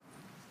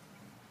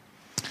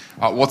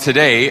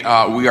Today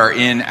we are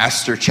in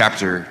Esther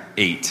chapter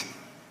 8.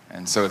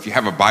 And so if you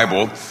have a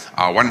Bible,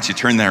 why don't you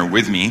turn there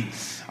with me?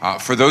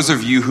 For those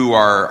of you who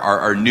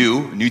are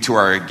new to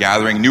our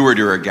gathering, newer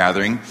to our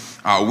gathering,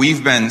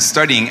 we've been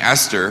studying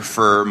Esther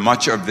for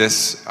much of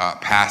this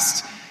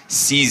past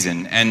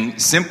season.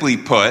 And simply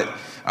put,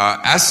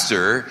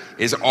 Esther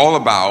is all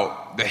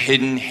about the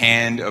hidden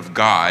hand of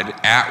God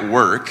at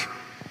work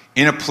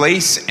in a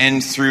place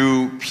and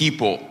through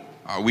people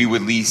we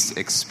would least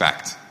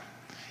expect.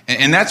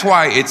 And that's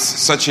why it's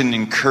such an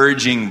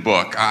encouraging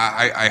book.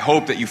 I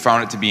hope that you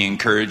found it to be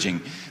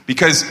encouraging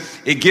because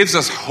it gives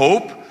us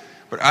hope,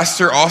 but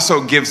Esther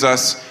also gives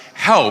us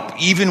help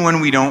even when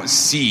we don't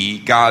see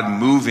God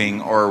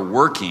moving or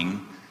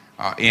working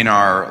in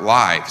our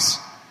lives.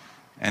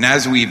 And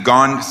as we've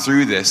gone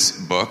through this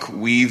book,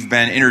 we've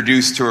been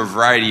introduced to a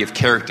variety of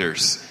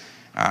characters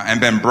and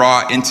been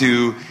brought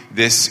into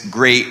this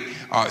great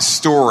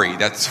story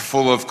that's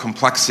full of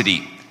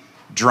complexity,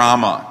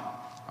 drama,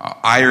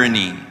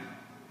 irony,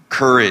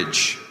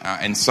 courage,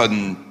 and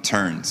sudden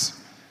turns.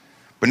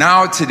 But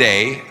now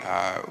today,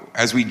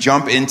 as we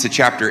jump into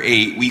chapter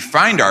 8, we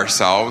find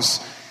ourselves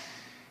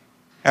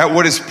at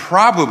what is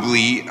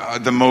probably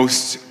the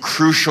most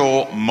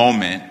crucial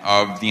moment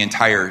of the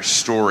entire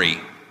story.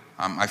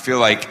 I feel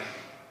like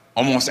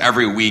almost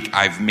every week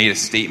I've made a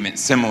statement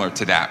similar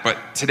to that, but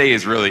today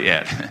is really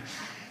it.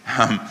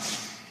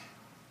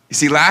 You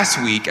see,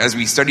 last week, as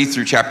we studied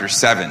through chapter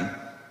 7,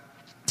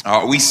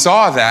 we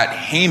saw that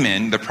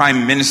Haman, the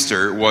prime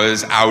minister,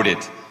 was outed.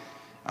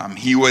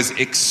 He was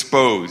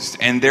exposed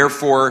and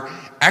therefore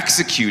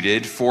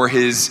executed for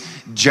his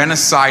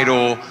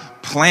genocidal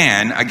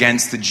plan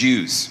against the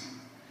Jews.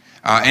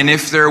 And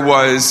if there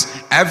was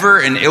ever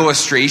an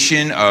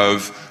illustration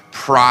of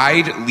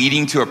pride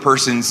leading to a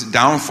person's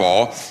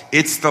downfall,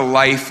 it's the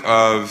life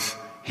of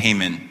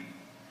Haman.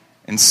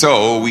 And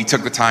so we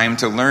took the time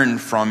to learn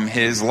from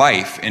his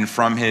life and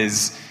from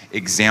his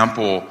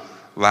example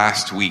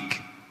last week.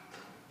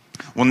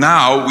 Well,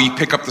 now we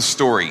pick up the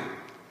story.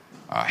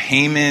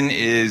 Haman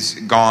is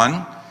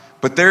gone,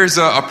 but there's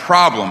a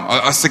problem,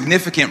 a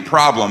significant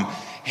problem.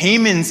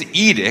 Haman's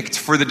edict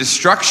for the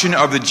destruction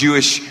of the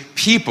Jewish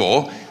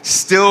people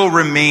still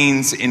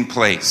remains in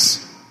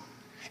place.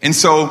 And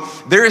so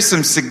there is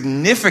some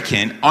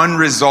significant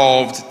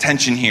unresolved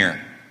tension here.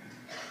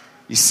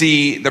 You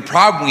see, the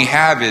problem we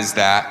have is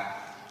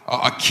that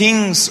a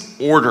king's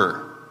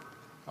order,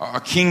 a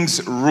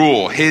king's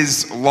rule,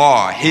 his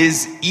law,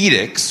 his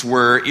edicts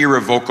were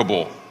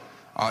irrevocable.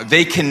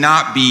 They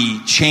cannot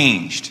be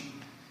changed.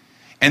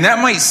 And that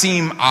might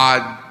seem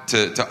odd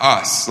to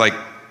us, like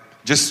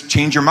just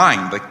change your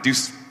mind, like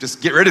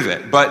just get rid of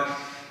it. But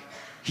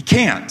he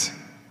can't.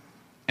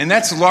 And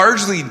that's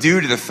largely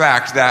due to the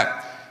fact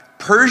that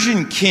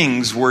Persian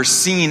kings were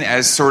seen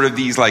as sort of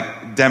these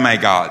like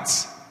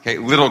demigods, okay,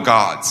 little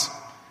gods.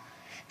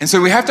 And so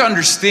we have to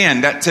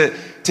understand that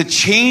to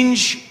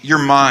change your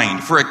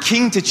mind, for a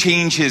king to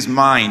change his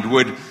mind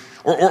would,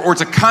 or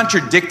to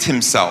contradict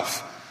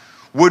himself,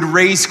 would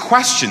raise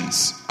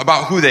questions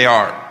about who they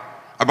are,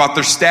 about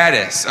their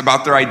status,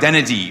 about their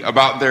identity,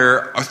 about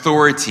their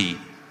authority.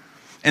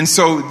 And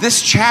so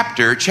this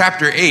chapter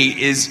 8,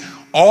 is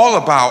all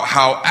about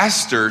how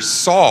Esther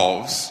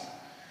solves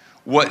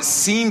what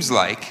seems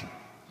like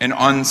an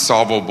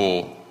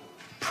unsolvable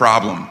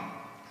problem.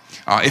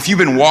 If you've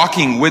been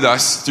walking with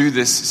us through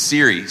this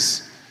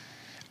series,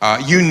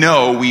 you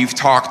know we've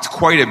talked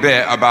quite a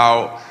bit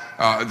about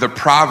the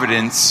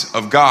providence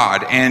of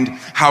God and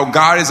how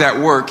God is at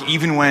work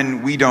even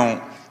when we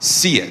don't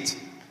see it.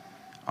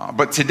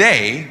 But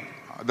today,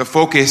 the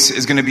focus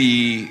is going to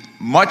be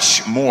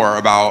much more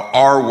about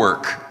our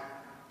work,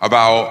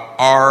 about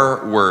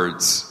our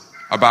words,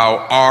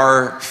 about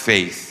our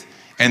faith,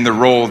 and the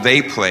role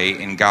they play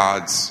in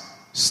God's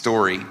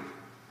story.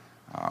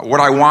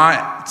 What I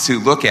want to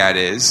look at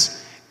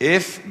is,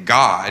 if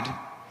God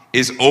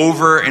is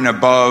over and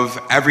above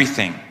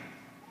everything,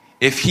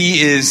 if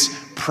he is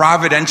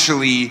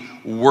providentially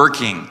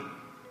working,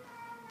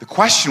 the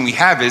question we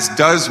have is,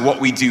 does what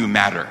we do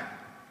matter?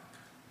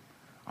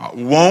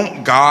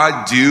 Won't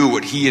God do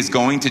what he is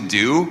going to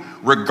do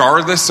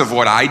regardless of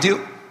what I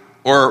do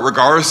or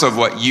regardless of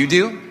what you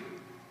do?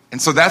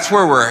 And so that's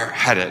where we're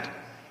headed.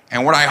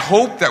 And what I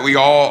hope that we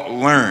all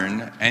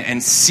learn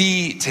and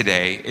see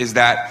today is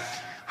that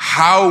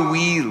how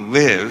we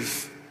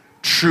live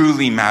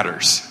truly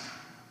matters.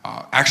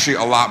 Actually,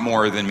 a lot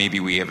more than maybe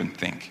we even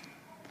think.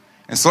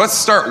 And so let's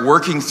start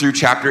working through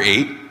chapter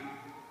 8.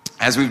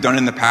 As we've done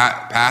in the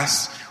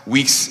past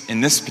weeks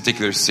in this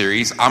particular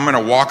series, I'm going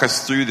to walk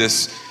us through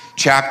this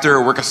chapter,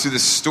 work us through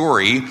this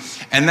story.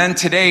 And then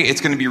today,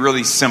 it's going to be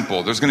really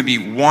simple. There's going to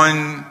be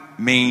one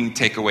main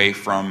takeaway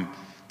from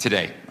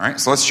today. All right,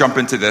 so let's jump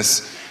into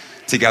this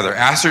together.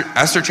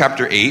 Esther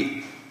chapter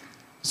 8,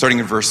 starting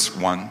in verse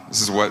 1.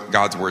 This is what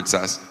God's word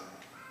says.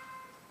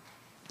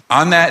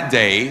 On that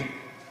day,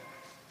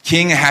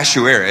 King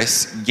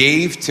Ahasuerus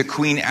gave to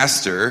Queen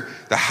Esther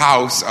the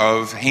house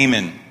of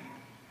Haman,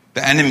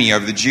 the enemy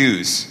of the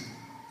Jews.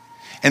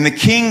 And the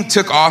king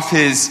took off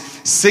his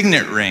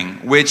signet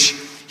ring, which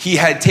he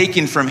had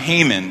taken from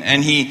Haman,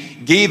 and he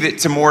gave it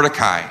to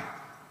Mordecai.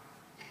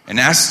 And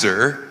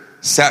Esther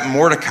set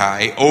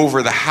Mordecai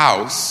over the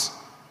house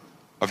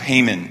of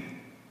Haman.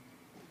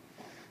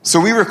 So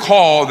we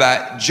recall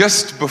that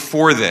just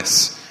before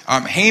this,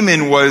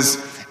 Haman was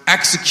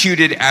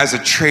executed as a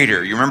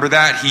traitor. You remember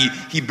that?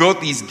 He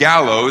built these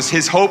gallows.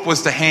 His hope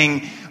was to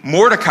hang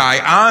Mordecai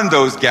on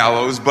those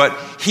gallows, but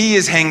he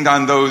is hanged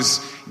on those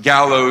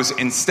gallows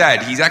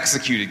instead. He's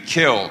executed,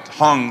 killed,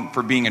 hung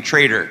for being a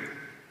traitor.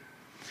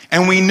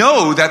 And we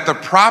know that the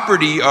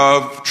property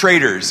of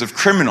traitors, of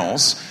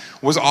criminals,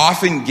 was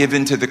often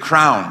given to the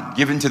crown,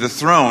 given to the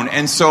throne.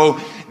 And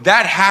so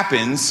that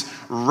happens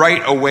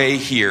right away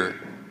here.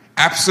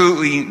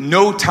 Absolutely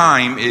no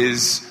time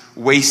is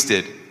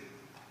wasted.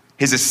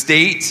 His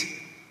estate,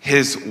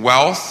 his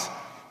wealth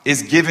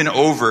is given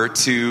over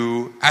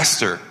to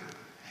Esther.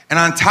 And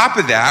on top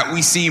of that,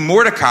 we see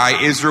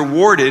Mordecai is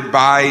rewarded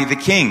by the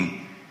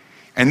king.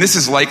 And this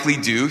is likely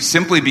due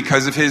simply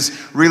because of his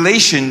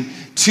relation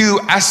to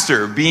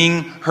Esther,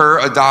 being her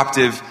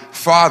adoptive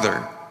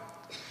father.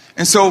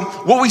 And so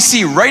what we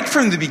see right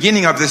from the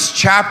beginning of this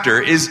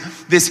chapter is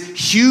this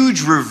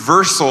huge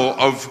reversal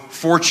of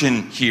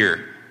fortune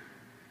here.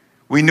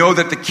 We know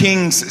that the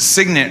king's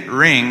signet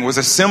ring was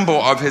a symbol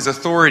of his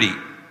authority,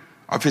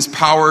 of his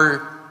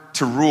power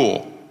to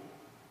rule.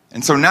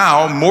 And so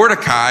now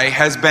Mordecai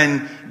has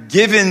been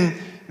given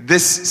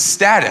this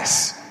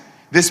status,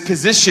 this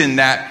position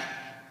that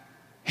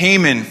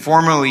Haman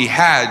formerly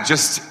had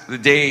just the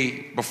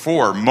day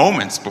before,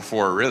 moments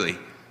before, really.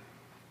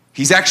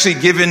 He's actually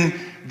given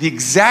the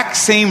exact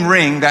same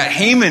ring that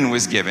Haman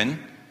was given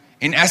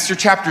in Esther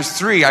chapter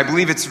 3, I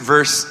believe it's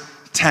verse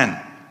 10.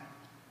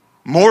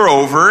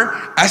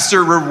 Moreover,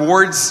 Esther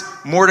rewards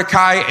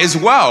Mordecai as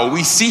well.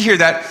 We see here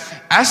that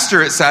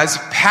Esther, it says,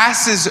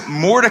 passes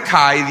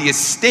Mordecai the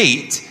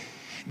estate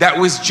that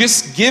was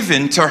just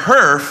given to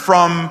her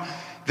from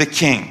the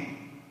king.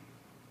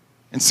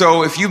 And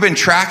so if you've been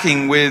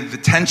tracking with the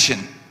tension,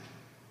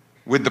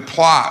 with the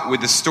plot,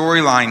 with the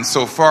storyline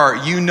so far,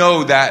 you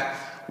know that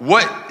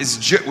what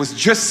was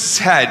just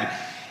said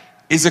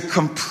is a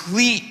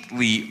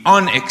completely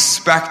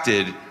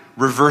unexpected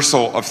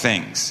reversal of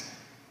things.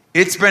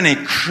 It's been a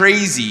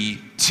crazy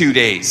 2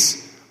 days,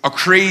 a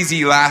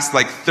crazy last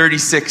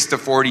 36 to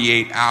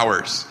 48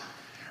 hours.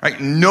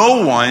 Right?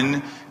 No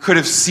one could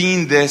have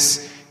seen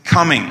this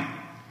coming.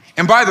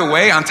 And by the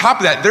way, on top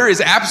of that, there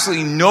is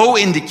absolutely no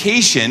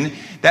indication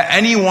that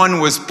anyone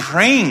was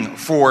praying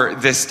for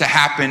this to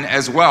happen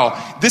as well.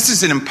 This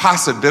is an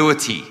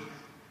impossibility.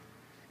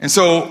 And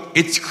so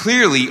it's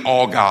clearly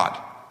all God.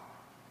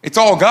 It's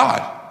all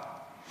God.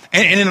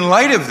 And in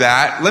light of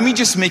that, let me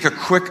just make a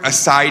quick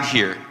aside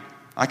here.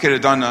 I could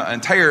have done an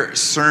entire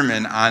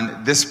sermon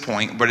on this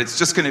point, but it's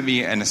just going to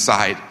be an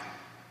aside.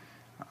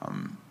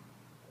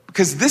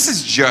 Because this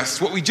is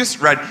just, what we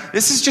just read,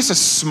 this is just a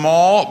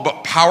small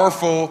but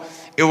powerful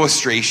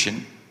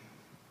illustration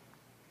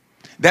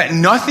that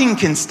nothing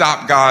can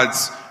stop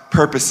God's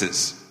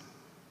purposes.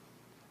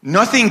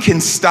 Nothing can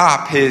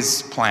stop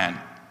his plan.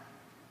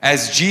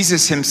 As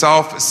Jesus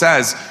himself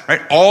says,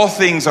 right, all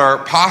things are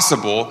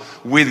possible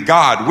with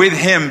God. With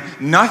him,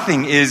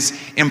 nothing is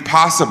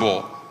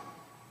impossible.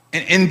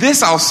 And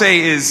this, I'll say,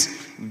 is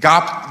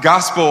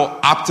gospel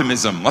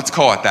optimism. Let's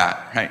call it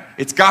that, right?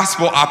 It's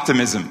gospel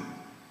optimism.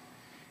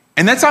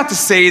 And that's not to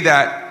say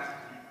that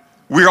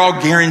we're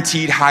all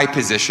guaranteed high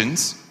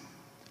positions.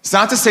 It's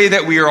not to say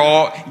that we are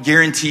all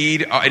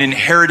guaranteed an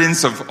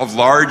inheritance of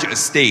large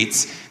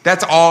estates.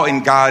 That's all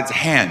in God's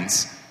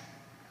hands.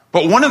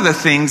 But one of the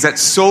things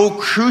that's so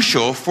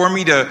crucial for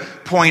me to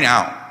point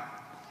out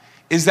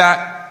is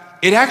that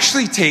it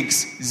actually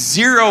takes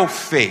zero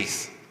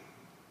faith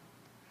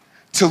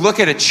to look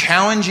at a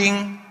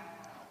challenging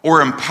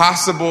or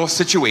impossible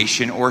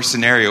situation or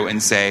scenario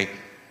and say,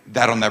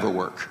 that'll never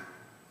work.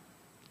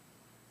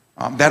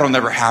 That'll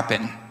never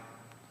happen.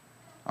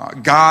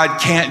 God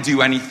can't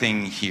do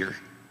anything here.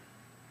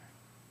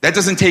 That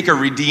doesn't take a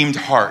redeemed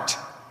heart.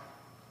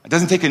 It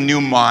doesn't take a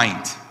new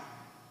mind.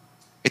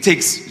 It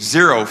takes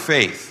zero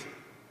faith.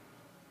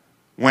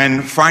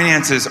 When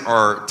finances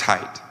are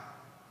tight,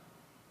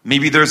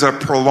 maybe there's a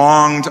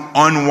prolonged,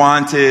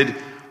 unwanted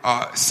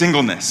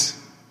singleness.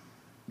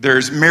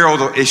 There's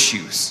marital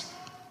issues,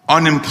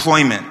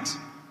 unemployment,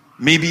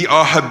 maybe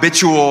a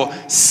habitual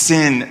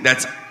sin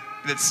that's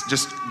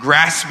just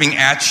grasping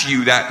at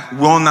you that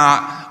will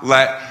not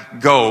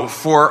let go.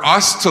 For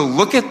us to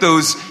look at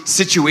those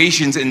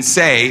situations and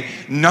say,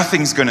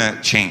 nothing's going to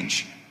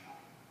change.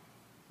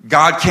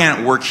 God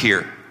can't work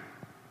here.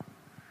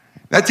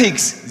 That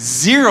takes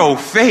zero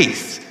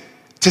faith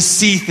to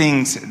see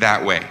things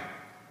that way.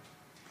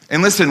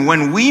 And listen,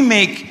 when we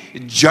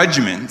make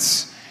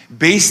judgments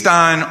based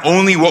on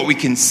only what we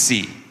can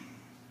see,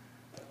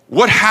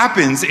 what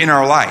happens in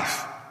our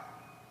life?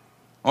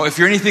 Well, if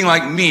you're anything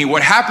like me,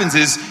 what happens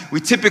is we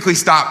typically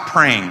stop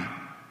praying.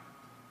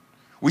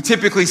 We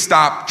typically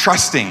stop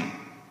trusting.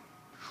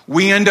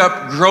 We end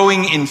up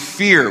growing in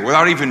fear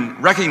without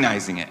even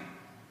recognizing it.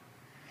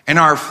 And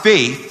our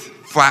faith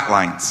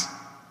flatlines.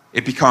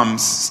 It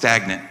becomes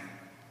stagnant.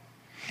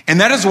 And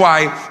that is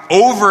why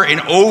over and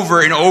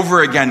over and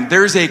over again,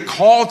 there's a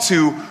call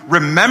to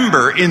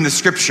remember in the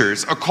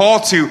scriptures, a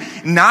call to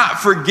not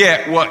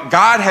forget what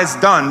God has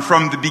done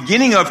from the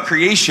beginning of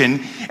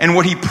creation and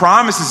what he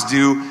promises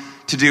to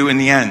do in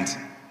the end.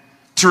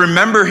 To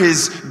remember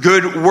his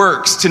good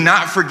works, to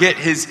not forget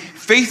his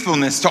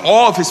faithfulness to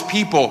all of his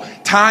people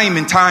time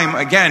and time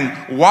again.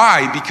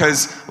 Why?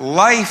 Because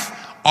life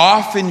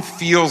often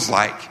feels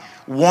like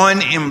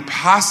one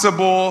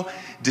impossible,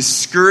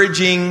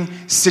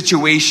 discouraging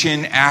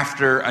situation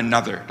after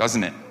another,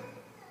 doesn't it?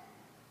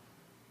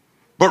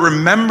 But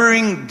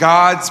remembering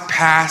God's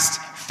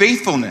past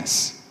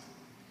faithfulness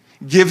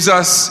gives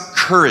us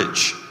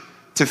courage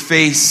to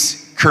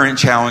face current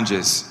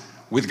challenges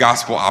with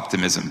gospel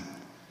optimism.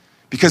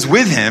 Because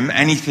with him,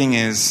 anything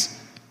is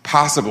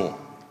possible.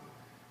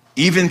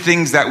 Even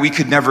things that we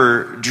could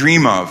never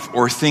dream of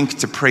or think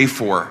to pray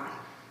for,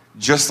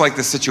 just like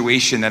the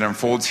situation that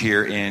unfolds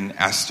here in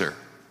Esther.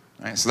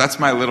 All right, so that's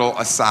my little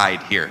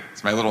aside here.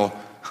 It's my little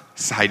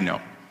side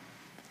note.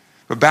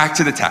 But back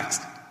to the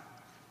text.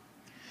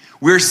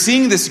 We're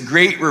seeing this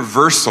great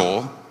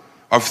reversal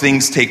of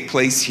things take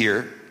place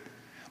here.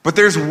 But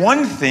there's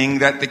one thing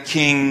that the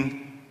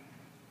king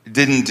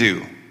didn't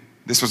do.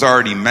 This was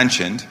already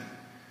mentioned.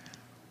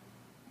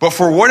 But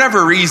for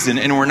whatever reason,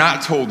 and we're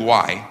not told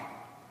why,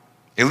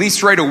 at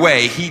least right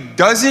away, he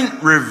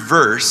doesn't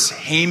reverse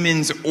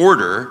Haman's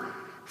order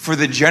for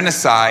the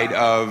genocide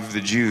of the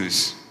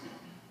Jews.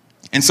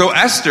 And so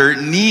Esther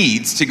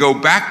needs to go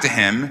back to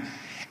him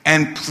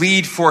and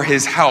plead for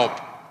his help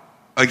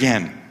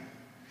again.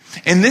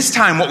 And this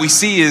time what we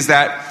see is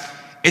that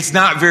it's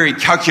not very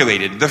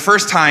calculated. The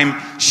first time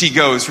she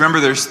goes, remember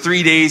there's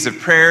 3 days of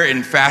prayer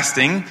and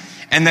fasting,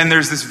 and then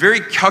there's this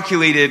very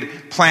calculated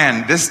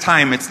plan. This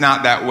time it's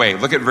not that way.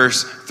 Look at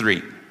verse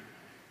 3.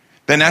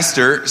 Then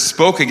Esther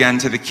spoke again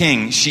to the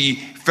king. She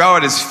fell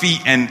at his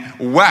feet and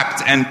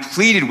wept and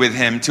pleaded with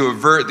him to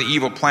avert the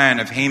evil plan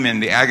of Haman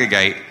the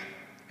Agagite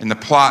and the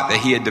plot that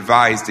he had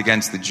devised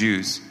against the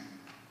Jews.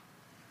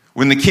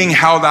 When the king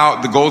held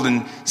out the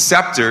golden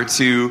scepter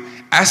to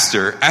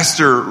Esther,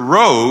 Esther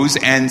rose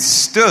and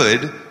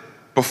stood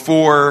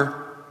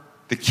before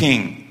the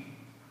king.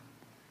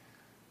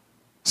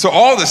 So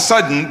all of a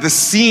sudden, the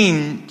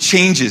scene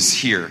changes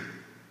here.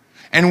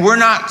 And we're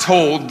not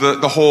told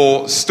the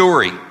whole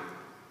story.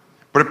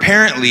 But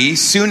apparently,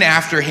 soon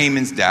after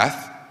Haman's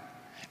death,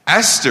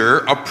 Esther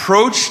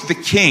approached the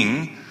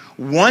king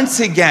once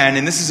again,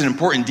 and this is an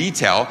important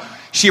detail,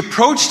 she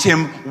approached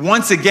him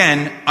once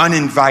again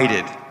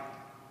uninvited.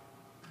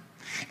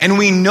 And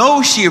we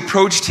know she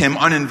approached him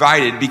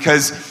uninvited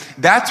because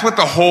that's what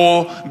the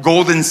whole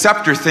golden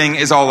scepter thing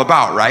is all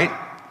about, right?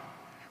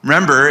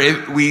 Remember,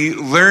 we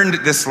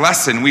learned this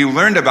lesson. We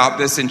learned about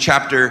this in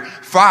chapter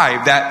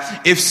 5,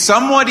 that if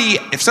somebody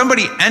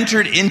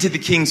entered into the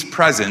king's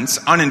presence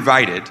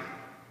uninvited,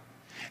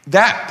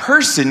 that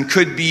person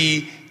could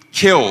be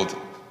killed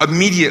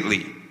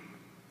immediately,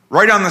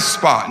 right on the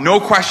spot, no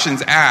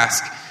questions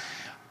asked,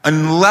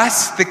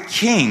 unless the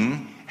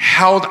king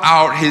held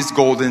out his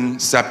golden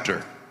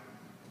scepter.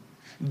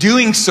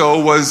 Doing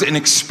so was an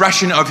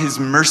expression of his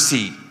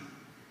mercy.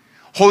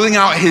 Holding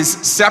out his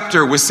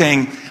scepter was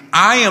saying,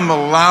 I am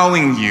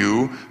allowing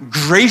you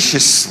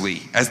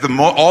graciously, as the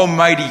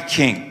Almighty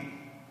King,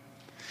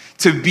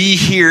 to be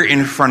here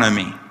in front of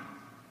me.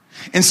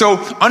 And so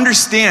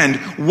understand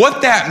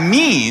what that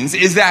means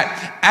is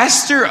that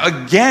Esther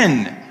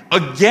again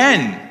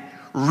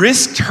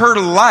risked her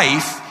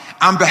life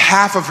on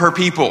behalf of her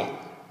people.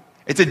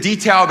 It's a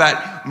detail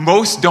that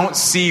most don't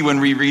see when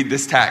we read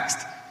this text.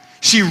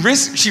 She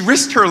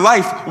risked her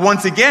life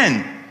once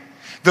again.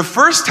 The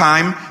first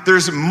time,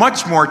 there's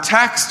much more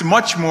text,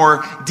 much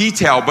more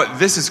detail, but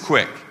this is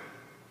quick.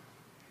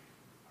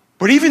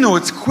 But even though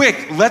it's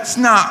quick, let's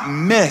not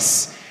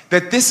miss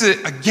that this,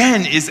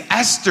 again, is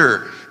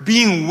Esther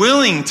being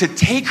willing to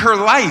take her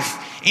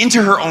life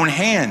into her own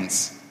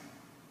hands.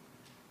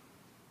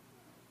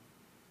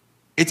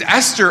 It's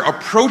Esther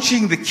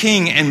approaching the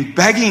king and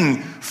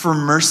begging for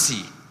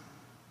mercy,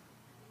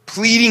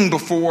 pleading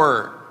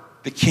before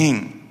the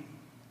king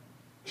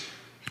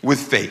with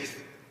faith.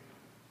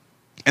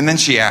 And then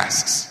she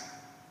asks,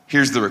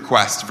 here's the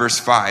request, verse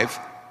 5.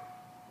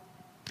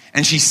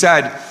 And she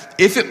said,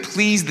 if it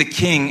please the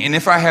king, and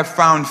if I have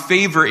found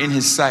favor in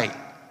his sight,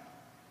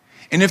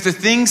 and if the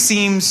thing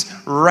seems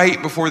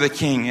right before the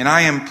king, and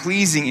I am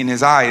pleasing in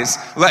his eyes,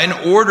 let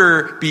an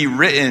order be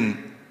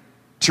written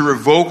to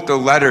revoke the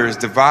letters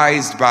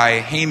devised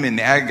by Haman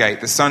the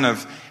Agagite, the son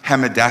of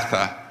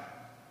Hammedatha,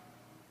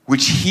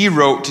 which he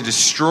wrote to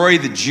destroy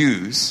the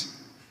Jews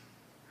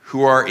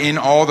who are in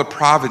all the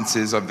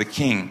provinces of the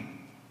king.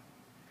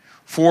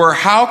 For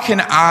how can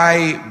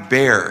I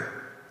bear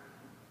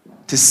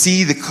to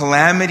see the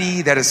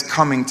calamity that is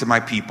coming to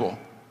my people?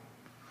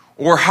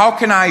 Or how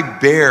can I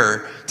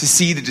bear to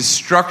see the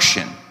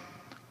destruction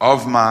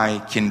of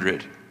my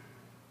kindred?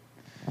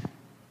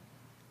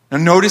 Now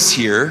notice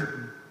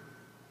here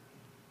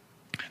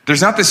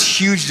There's not this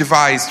huge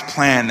devised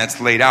plan that's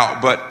laid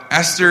out, but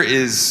Esther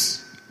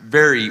is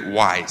very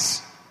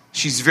wise.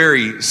 She's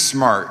very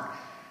smart.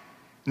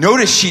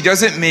 Notice she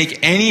doesn't make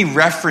any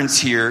reference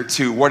here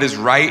to what is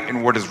right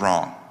and what is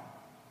wrong,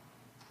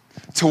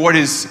 to what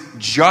is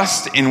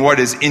just and what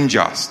is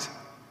unjust,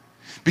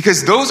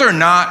 because those are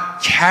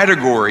not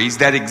categories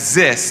that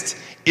exist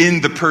in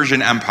the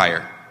Persian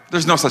Empire.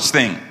 There's no such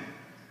thing.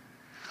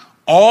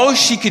 All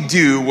she could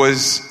do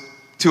was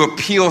to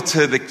appeal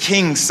to the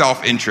king's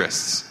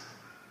self-interests.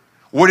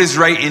 What is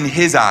right in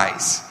his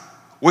eyes?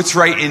 What's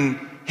right in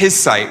his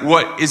sight?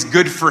 What is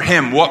good for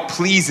him? What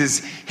pleases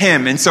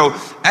him? And so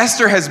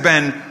Esther has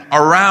been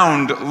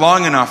around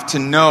long enough to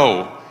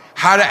know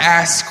how to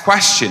ask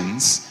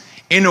questions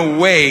in a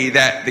way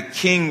that the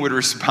king would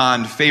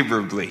respond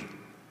favorably.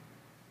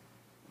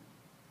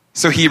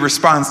 So he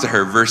responds to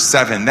her, verse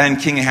 7, "Then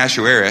King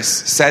Ahasuerus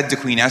said to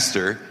Queen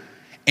Esther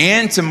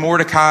and to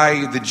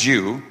Mordecai the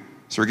Jew,"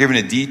 so we're given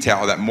a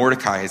detail that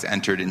Mordecai has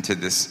entered into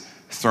this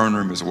throne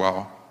room as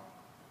well,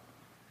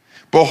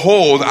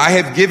 "Behold, I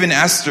have given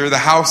Esther the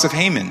house of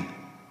Haman,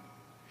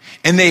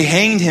 and they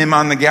hanged him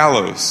on the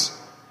gallows,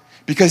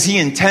 because he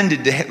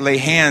intended to lay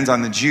hands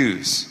on the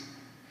Jews.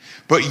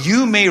 But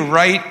you may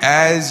write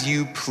as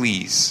you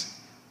please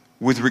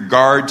with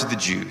regard to the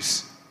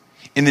Jews,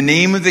 in the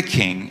name of the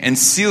king, and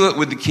seal it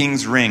with the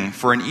king's ring.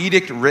 For an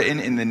edict written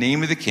in the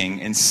name of the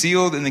king and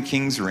sealed in the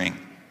king's ring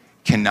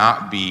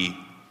cannot be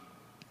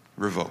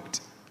revoked."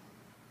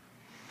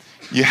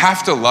 You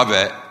have to love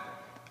it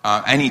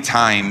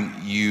anytime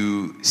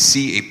you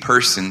see a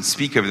person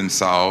speak of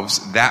themselves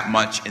that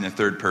much in the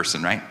third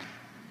person, right?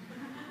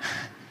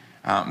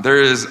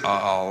 There is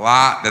a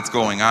lot that's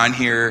going on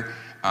here.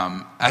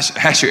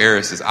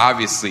 Ahasuerus is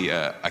obviously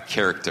a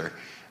character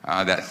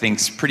that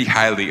thinks pretty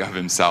highly of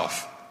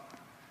himself.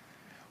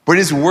 But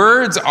his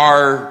words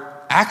are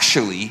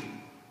actually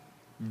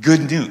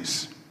good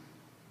news.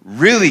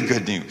 Really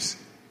good news.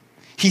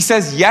 He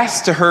says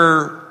yes to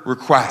her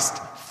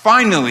request.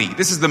 Finally,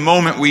 this is the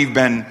moment we've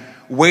been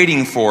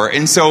waiting for.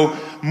 And so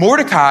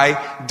Mordecai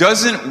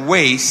doesn't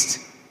waste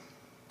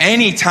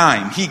any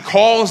time. He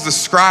calls the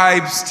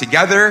scribes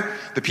together,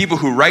 the people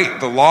who write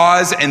the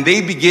laws, and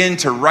they begin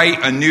to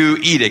write a new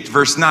edict.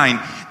 Verse 9,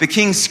 "The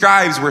king's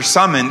scribes were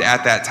summoned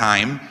at that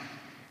time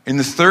in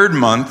the 3rd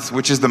month,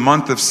 which is the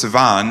month of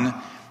Sivan,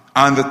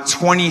 on the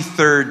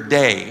 23rd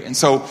day." And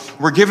so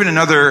we're given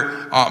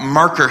another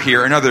marker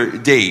here, another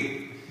date.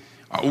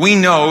 We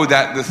know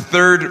that the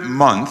 3rd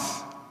month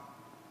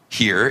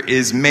here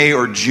is May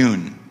or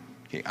June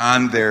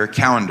on their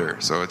calendar.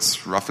 So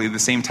it's roughly the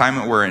same time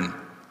that we're in.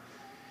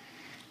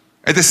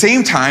 At the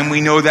same time, we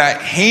know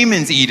that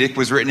Haman's edict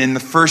was written in the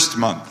 1st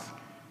month.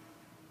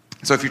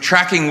 So if you're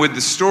tracking with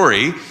the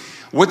story,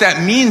 what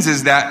that means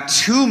is that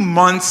 2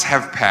 months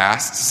have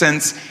passed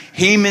since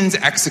Haman's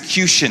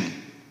execution.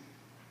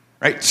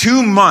 Right?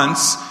 2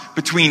 months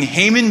between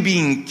Haman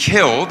being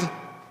killed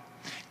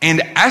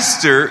and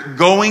Esther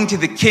going to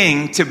the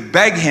king to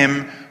beg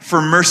him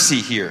for mercy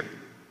here.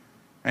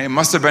 Right? It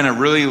must have been a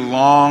really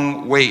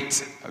long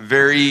wait, a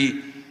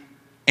very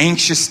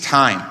anxious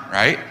time,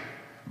 right?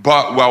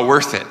 But well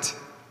worth it.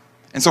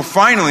 And so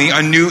finally,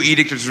 a new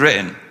edict was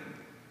written.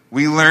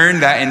 We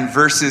learn that in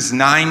verses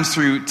 9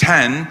 through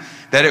 10,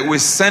 that it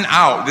was sent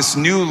out, this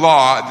new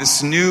law,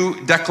 this new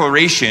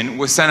declaration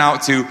was sent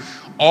out to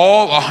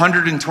all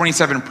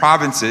 127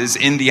 provinces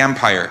in the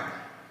empire.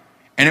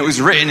 And it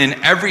was written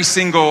in every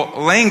single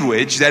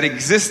language that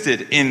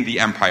existed in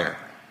the empire.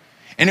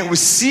 And it was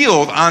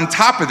sealed on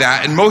top of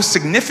that, and most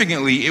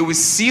significantly, it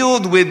was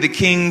sealed with the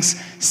king's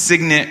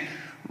signet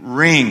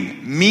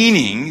ring,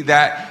 meaning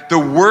that the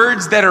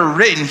words that are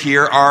written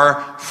here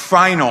are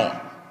final.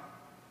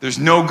 There's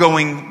no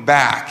going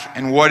back.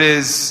 And what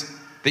is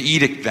the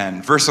edict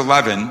then? Verse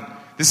 11,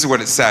 this is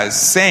what it says,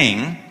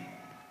 saying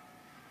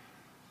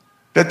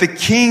that the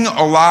king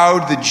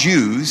allowed the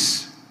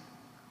Jews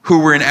who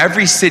were in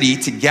every city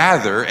to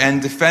gather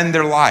and defend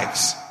their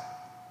lives,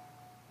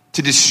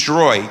 to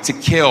destroy, to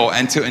kill,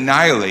 and to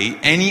annihilate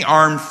any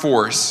armed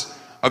force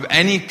of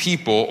any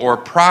people or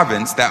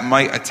province that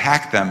might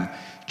attack them,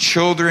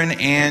 children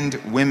and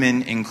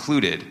women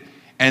included,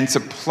 and to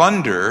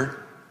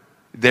plunder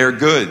their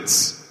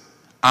goods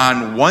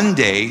on one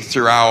day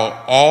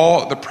throughout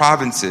all the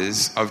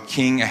provinces of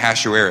King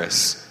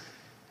Ahasuerus,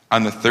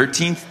 on the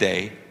 13th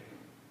day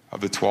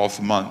of the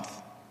 12th month,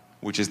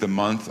 which is the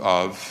month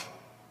of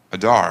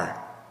Adar.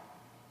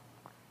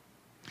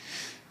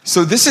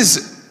 So this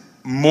is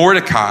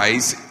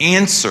Mordecai's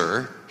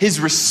answer, his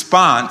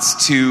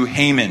response to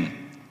Haman.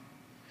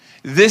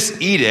 This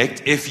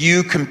edict, if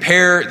you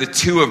compare the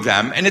two of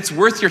them, and it's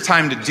worth your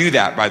time to do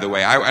that, by the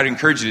way. I'd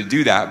encourage you to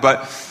do that.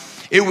 But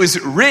it was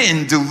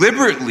written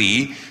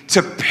deliberately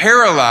to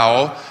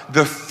parallel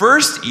the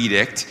first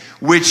edict,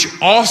 which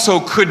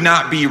also could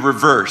not be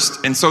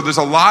reversed. And so there's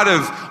a lot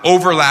of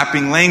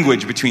overlapping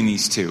language between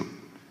these two.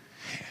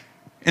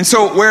 And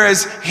so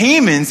whereas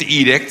Haman's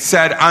edict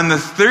said on the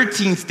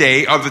 13th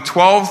day of the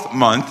 12th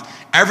month,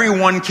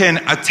 everyone can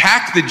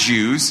attack the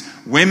Jews,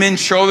 women,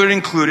 children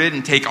included,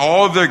 and take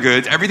all of their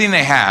goods, everything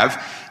they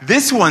have.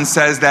 This one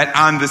says that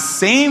on the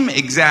same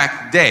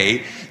exact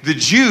day, the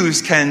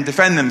Jews can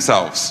defend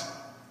themselves.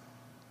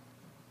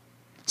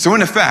 So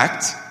in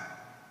effect,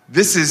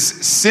 this is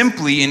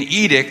simply an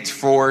edict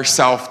for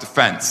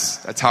self-defense.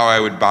 That's how I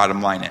would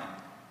bottom line it.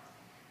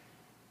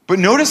 But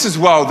notice as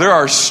well, there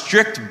are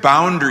strict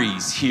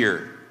boundaries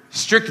here.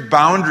 Strict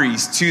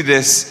boundaries to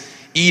this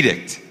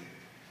edict.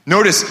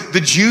 Notice,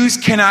 the Jews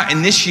cannot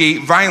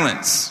initiate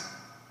violence.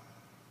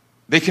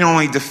 They can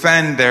only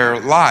defend their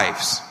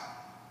lives.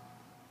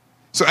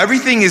 So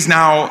everything is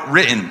now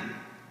written.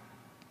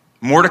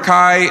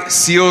 Mordecai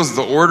seals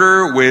the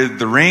order with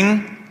the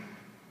ring.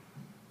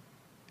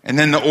 And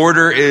then the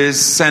order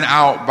is sent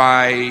out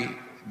by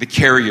the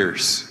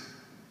carriers.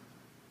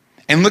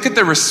 And look at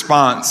the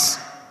response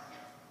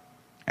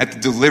at the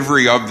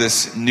delivery of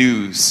this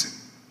news,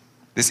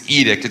 this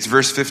edict. It's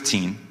verse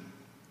 15.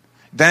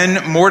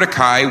 Then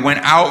Mordecai went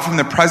out from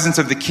the presence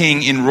of the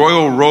king in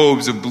royal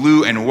robes of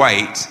blue and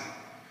white,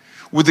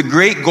 with a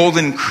great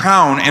golden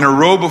crown and a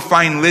robe of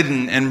fine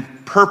linen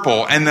and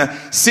purple. And the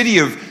city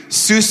of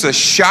Susa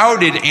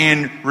shouted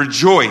and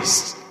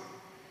rejoiced.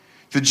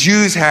 The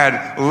Jews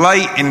had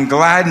light and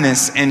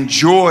gladness and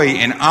joy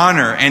and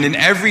honor, and in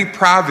every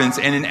province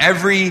and in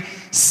every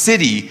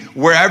city,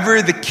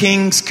 wherever the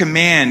king's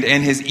command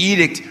and his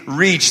edict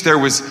reached, there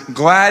was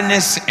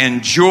gladness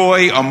and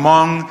joy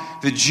among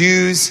the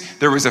Jews.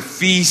 There was a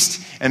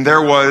feast and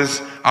there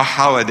was a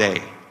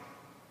holiday.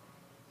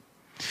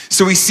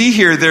 So we see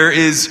here there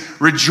is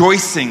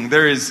rejoicing,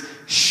 there is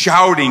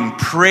shouting,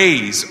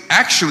 praise,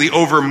 actually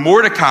over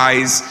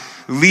Mordecai's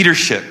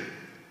leadership.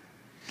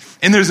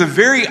 And there's a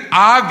very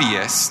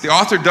obvious, the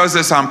author does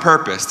this on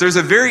purpose, there's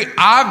a very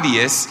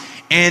obvious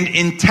and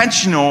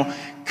intentional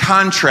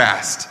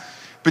contrast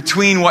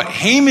between what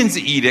Haman's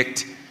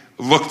edict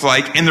looked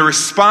like and the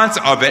response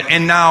of it,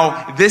 and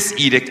now this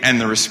edict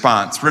and the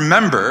response.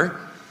 Remember,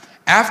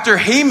 after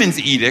Haman's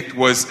edict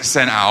was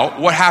sent out,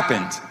 what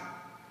happened?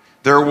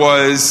 There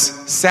was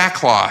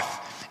sackcloth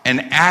and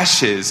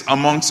ashes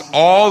amongst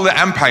all the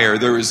empire.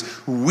 There was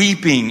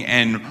weeping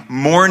and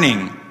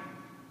mourning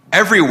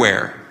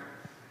everywhere.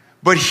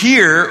 But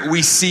here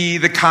we see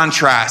the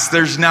contrast.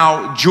 There's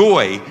now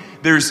joy.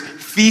 There's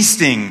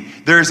feasting.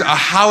 There's a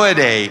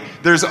holiday.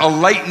 There's a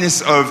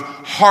lightness of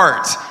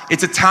heart.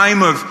 It's a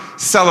time of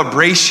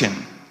celebration.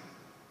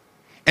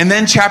 And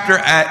then chapter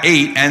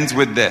 8 ends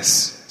with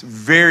this. It's a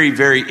very,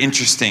 very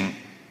interesting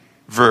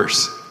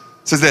verse.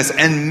 It says this,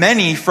 and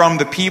many from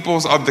the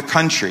peoples of the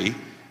country,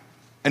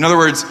 in other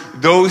words,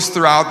 those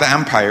throughout the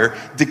empire,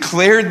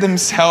 declared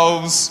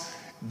themselves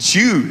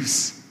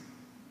Jews,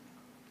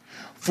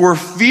 for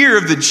fear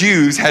of the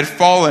Jews had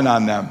fallen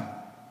on them.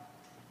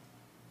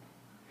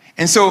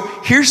 And so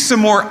here's some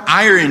more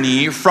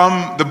irony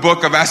from the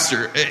book of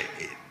Esther.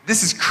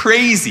 This is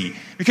crazy,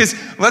 because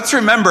let's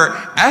remember,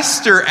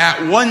 Esther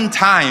at one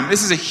time,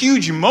 this is a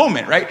huge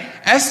moment, right?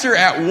 Esther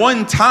at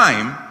one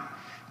time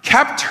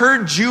kept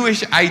her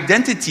Jewish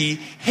identity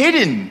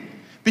hidden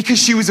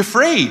because she was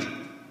afraid.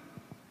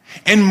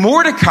 And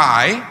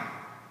Mordecai,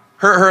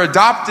 her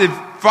adoptive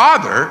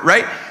father,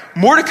 right?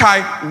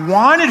 Mordecai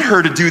wanted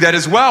her to do that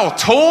as well,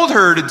 told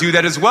her to do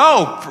that as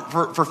well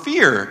for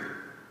fear.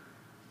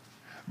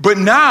 But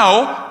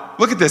now,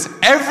 look at this.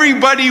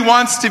 Everybody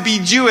wants to be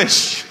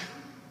Jewish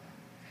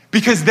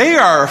because they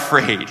are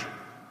afraid.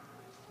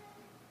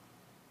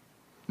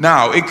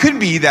 Now, it could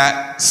be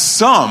that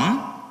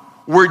some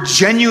were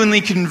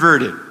genuinely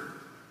converted.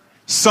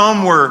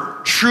 Some were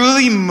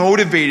truly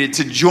motivated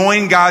to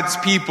join God's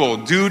people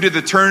due to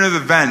the turn of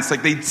events,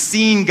 like they'd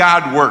seen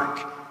God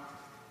work.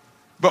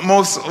 But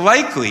most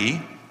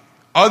likely,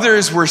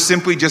 others were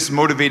simply just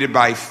motivated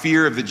by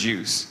fear of the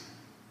Jews.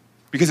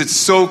 Because it's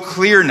so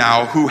clear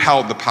now who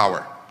held the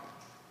power,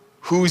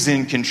 who's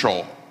in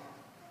control.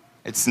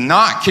 It's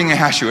not King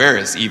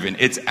Ahasuerus even,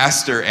 it's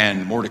Esther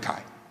and Mordecai.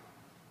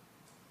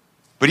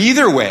 But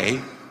either way,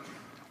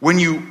 when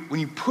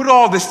you put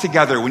all this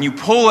together, when you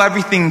pull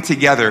everything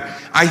together,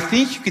 I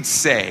think you could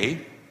say,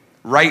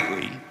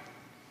 rightly,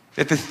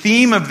 that the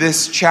theme of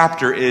this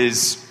chapter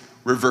is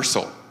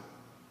reversal.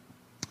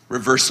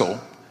 Reversal.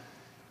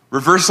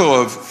 Reversal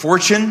of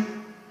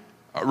fortune,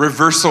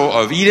 reversal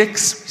of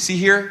edicts, see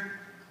here?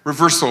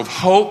 Reversal of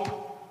hope.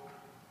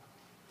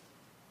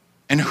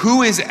 And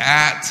who is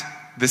at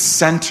the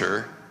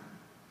center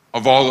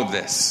of all of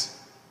this?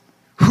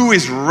 Who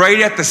is right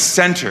at the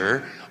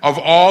center of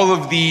all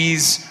of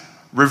these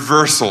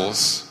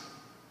reversals,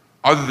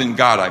 other than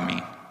God, I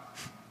mean?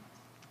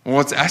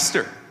 Well, it's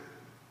Esther.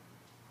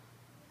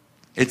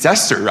 It's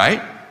Esther,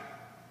 right?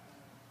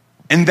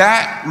 And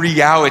that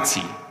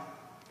reality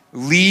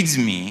leads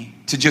me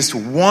to just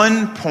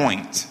one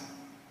point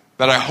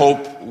that I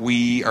hope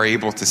we are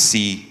able to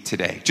see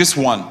today. Just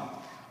one.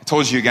 I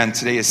told you again,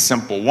 today is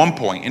simple. One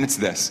point, and it's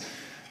this.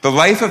 The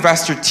life of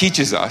Esther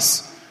teaches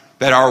us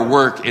that our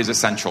work is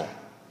essential.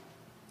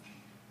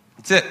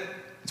 That's it.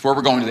 It's where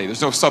we're going today.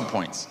 There's no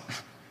subpoints.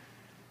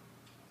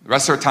 The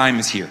rest of our time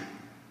is here.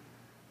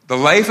 the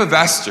life of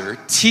Esther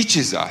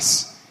teaches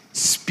us,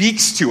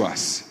 speaks to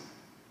us,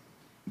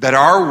 that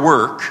our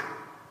work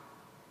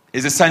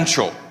is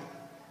essential.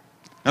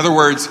 In other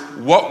words,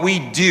 what we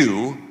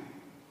do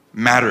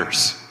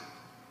matters.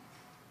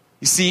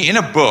 You see, in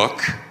a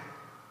book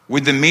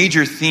with the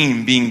major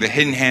theme being the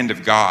hidden hand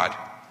of God,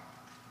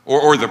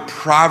 or the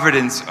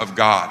providence of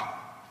God,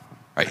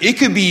 right? It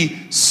could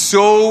be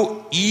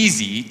so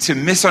easy to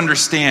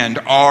misunderstand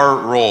our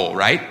role,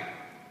 right?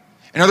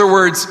 In other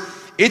words,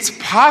 it's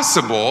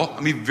possible,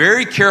 I'll be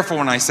very careful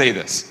when I say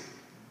this,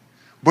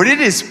 but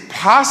it is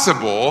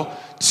possible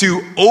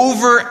to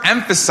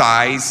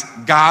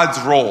overemphasize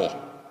God's role.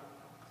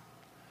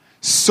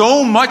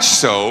 So much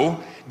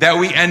so that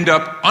we end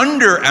up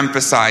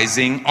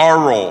underemphasizing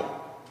our role.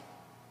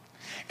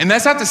 And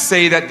that's not to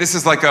say that this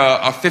is like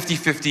a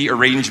 50-50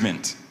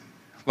 arrangement.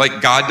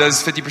 Like God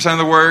does 50% of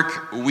the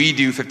work, we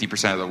do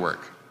 50% of the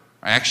work.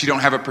 I actually don't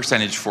have a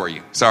percentage for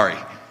you, sorry.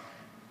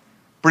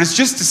 But it's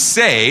just to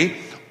say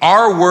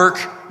our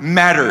work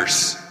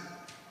matters.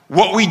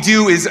 What we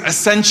do is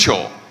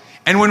essential.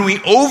 And when we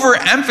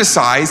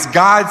overemphasize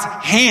God's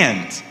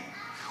hand,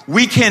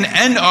 we can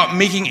end up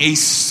making a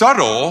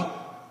subtle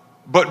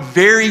but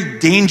very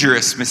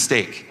dangerous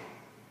mistake.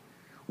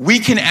 We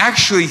can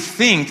actually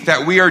think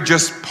that we are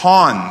just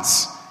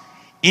pawns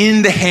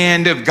in the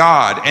hand of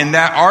God and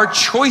that our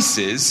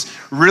choices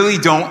really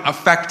don't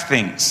affect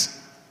things.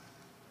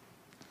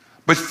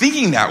 But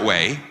thinking that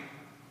way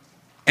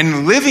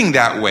and living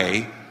that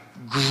way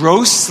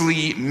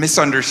grossly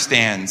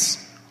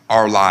misunderstands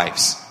our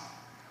lives,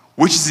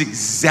 which is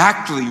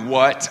exactly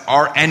what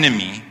our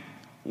enemy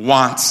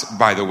wants,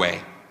 by the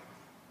way.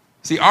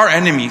 See, our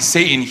enemy,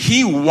 Satan,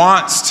 he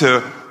wants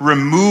to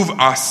remove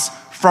us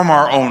from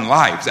our own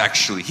lives,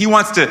 actually. He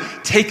wants to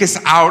take us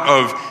out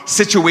of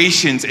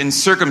situations and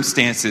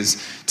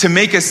circumstances to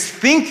make us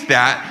think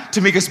that,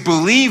 to make us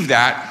believe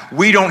that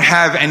we don't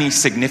have any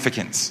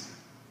significance.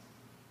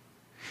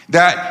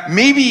 That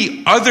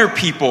maybe other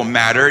people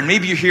matter, and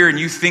maybe you're here and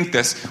you think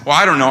this, well,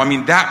 I don't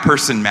know, that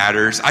person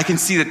matters. I can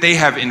see that they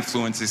have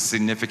influence and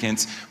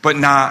significance, but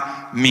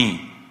not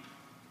me.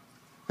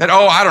 That,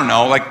 I don't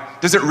know,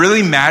 does it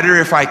really matter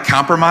if I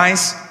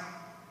compromise?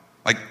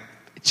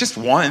 It's just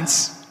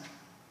once.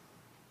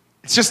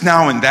 It's just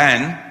now and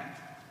then.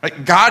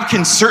 God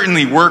can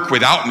certainly work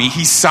without me.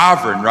 He's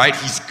sovereign, right?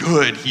 He's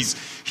good.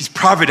 He's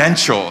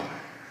providential.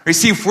 You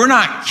see, if we're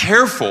not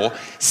careful,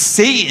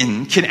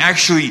 Satan can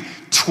actually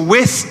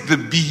twist the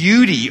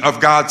beauty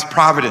of God's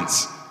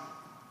providence.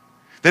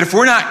 That if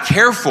we're not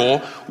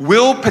careful,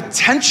 we'll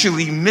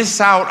potentially miss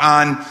out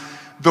on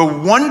the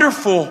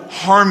wonderful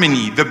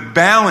harmony, the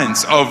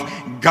balance of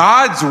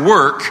God's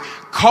work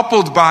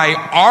coupled by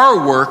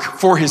our work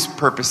for his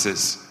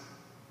purposes.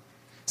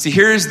 See,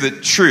 here's the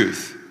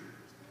truth.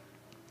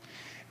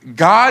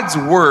 God's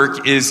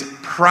work is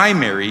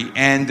primary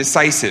and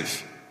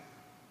decisive.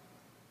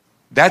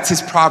 That's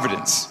his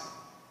providence.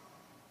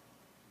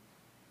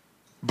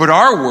 But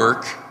our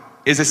work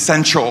is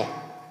essential.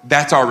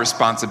 That's our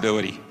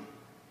responsibility.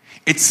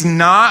 It's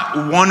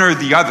not one or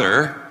the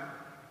other.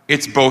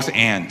 It's both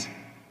and.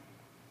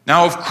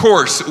 Now, of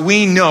course,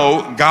 we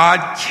know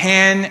God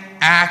can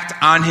act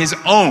on his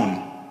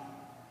own.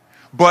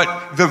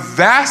 But the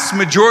vast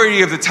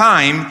majority of the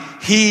time,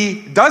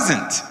 he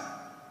doesn't.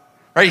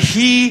 Right?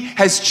 He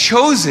has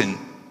chosen,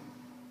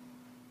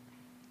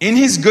 in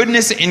his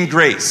goodness and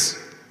grace,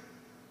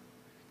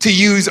 to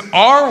use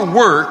our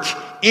work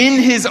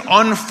in his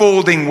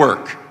unfolding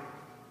work.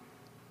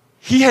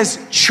 He has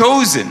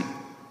chosen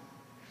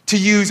to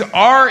use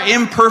our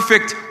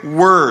imperfect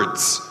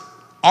words,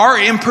 our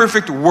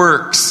imperfect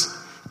works,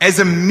 as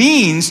a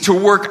means to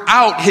work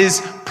out his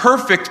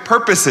perfect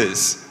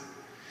purposes.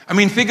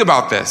 Think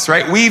about this,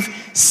 right? We've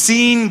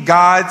seen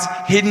God's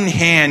hidden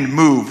hand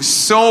move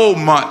so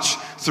much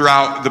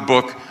throughout the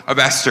book of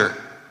Esther.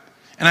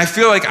 And I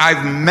feel like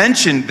I've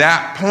mentioned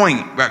that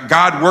point about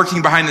God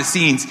working behind the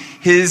scenes,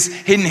 his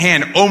hidden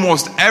hand,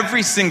 almost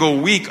every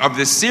single week of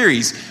this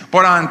series.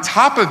 But on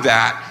top of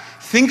that,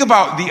 think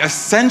about the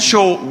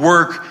essential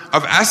work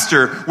of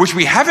Esther, which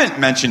we haven't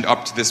mentioned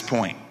up to this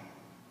point.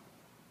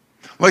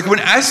 When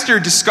Esther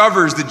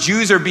discovers the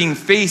Jews are being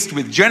faced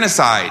with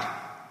genocide,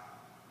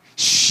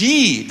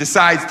 she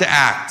decides to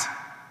act.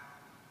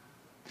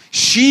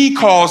 She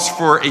calls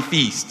for a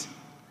feast.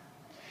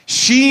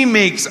 She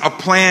makes a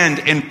planned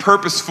and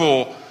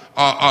purposeful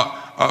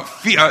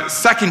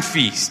second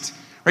feast.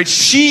 Right?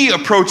 She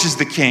approaches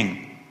the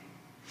king.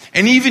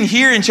 And even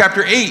here in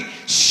chapter 8,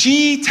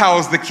 she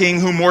tells the king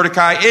who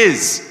Mordecai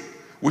is,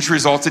 which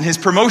results in his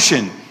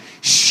promotion.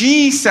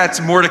 She sets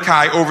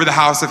Mordecai over the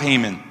house of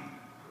Haman.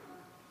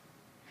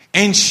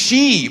 And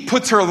she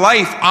puts her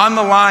life on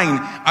the line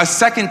a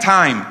second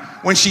time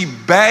when she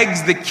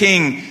begs the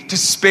king to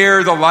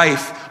spare the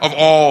life of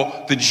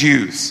all the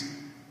Jews.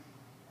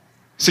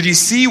 So do you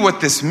see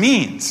what this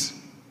means?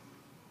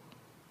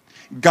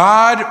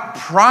 God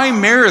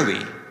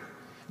primarily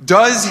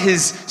does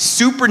his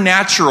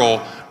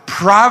supernatural,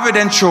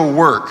 providential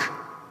work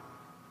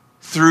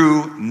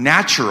through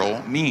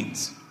natural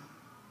means.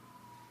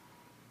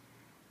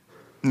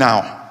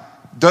 Now,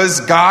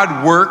 does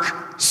God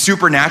work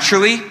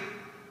supernaturally?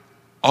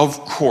 Of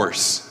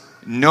course,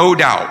 no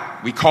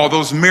doubt. We call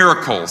those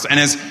miracles. And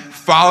as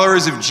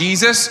followers of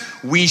Jesus,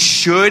 we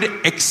should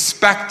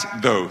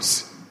expect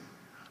those.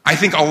 I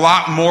think a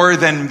lot more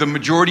than the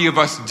majority of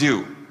us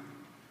do.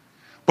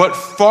 But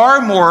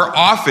far more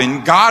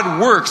often, God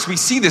works, we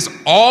see this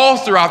all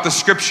throughout the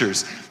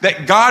scriptures,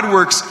 that God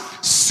works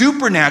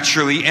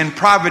supernaturally and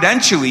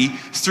providentially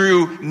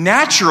through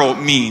natural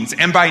means.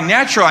 And by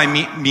natural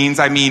means,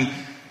 I mean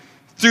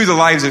through the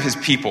lives of his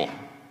people.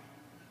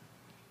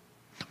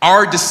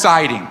 Our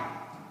deciding,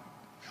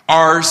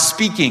 our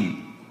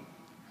speaking,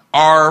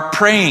 our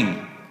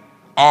praying,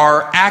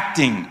 our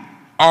acting,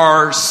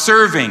 our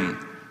serving,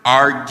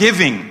 our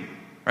giving,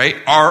 right?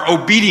 Our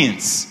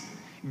obedience.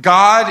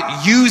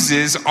 God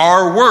uses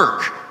our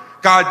work.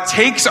 God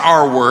takes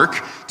our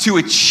work to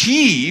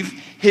achieve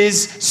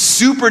his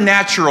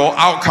supernatural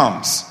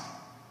outcomes.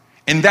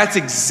 And that's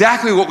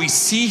exactly what we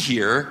see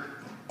here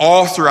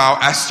all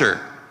throughout Esther.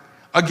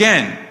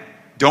 Again,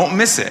 don't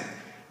miss it.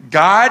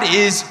 God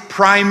is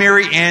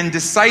primary and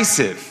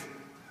decisive,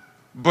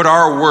 but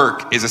our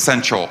work is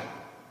essential.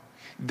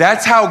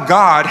 That's how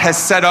God has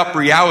set up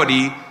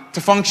reality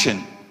to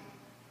function.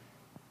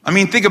 I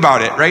mean, think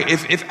about it, right?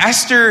 If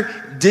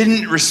Esther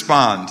didn't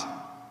respond,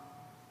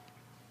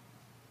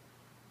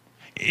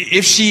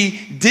 if she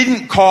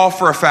didn't call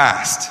for a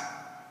fast,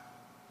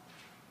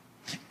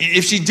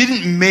 if she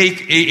didn't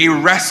make a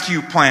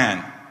rescue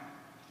plan,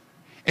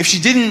 if she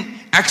didn't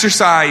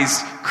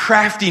exercise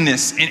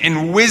craftiness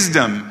and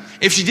wisdom,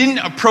 if she didn't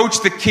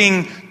approach the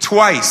king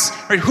twice,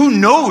 right? Who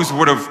knows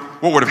what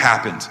would have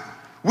happened?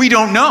 We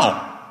don't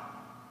know.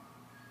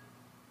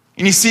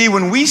 And you see,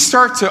 when we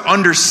start to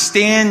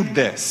understand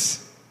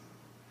this,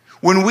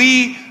 when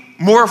we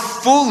more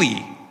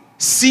fully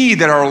see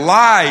that our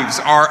lives,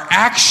 our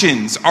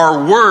actions,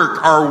 our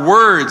work, our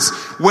words,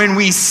 when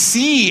we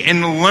see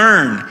and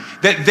learn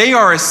that they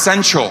are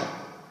essential,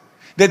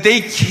 that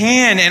they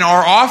can and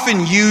are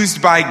often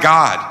used by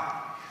God,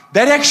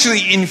 that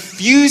actually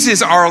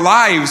infuses our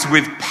lives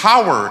with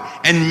power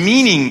and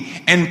meaning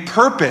and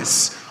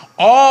purpose,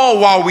 all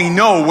while we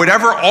know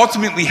whatever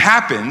ultimately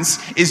happens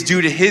is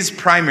due to his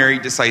primary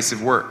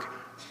decisive work.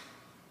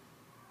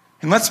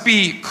 And let's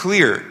be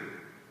clear,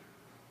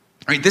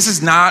 right? This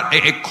is not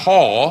a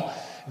call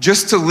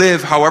just to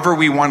live however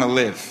we want to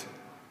live,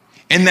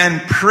 and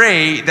then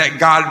pray that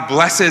God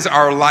blesses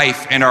our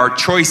life and our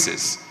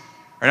choices.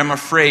 Right? I'm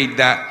afraid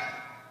that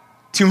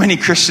too many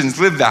Christians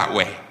live that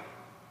way.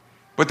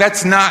 But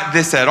that's not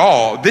this at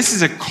all. This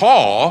is a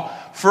call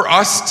for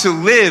us to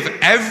live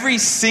every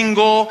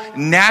single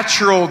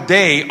natural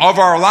day of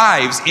our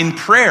lives in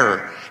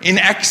prayer, in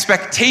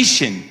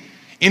expectation,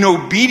 in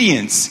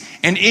obedience,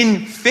 and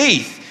in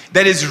faith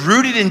that is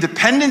rooted in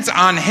dependence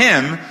on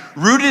him,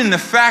 rooted in the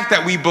fact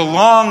that we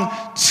belong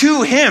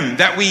to him,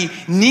 that we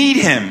need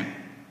him.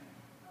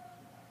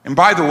 And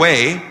by the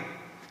way,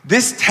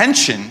 this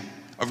tension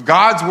of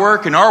God's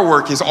work and our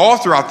work is all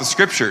throughout the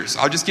scriptures.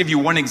 I'll just give you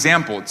one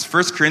example. It's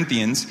 1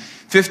 Corinthians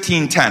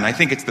 15:10. I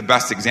think it's the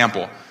best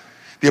example.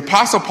 The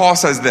Apostle Paul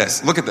says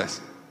this. Look at this.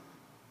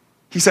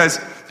 He says,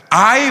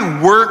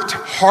 I worked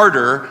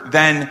harder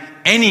than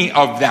any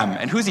of them.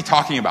 And who's he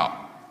talking about?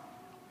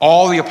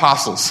 All the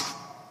apostles.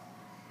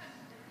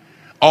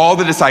 All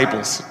the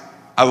disciples.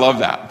 I love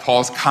that.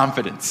 Paul's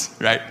confidence,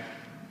 right?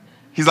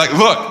 He's like,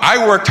 look,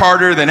 I worked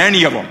harder than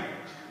any of them.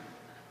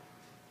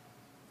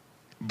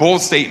 Bold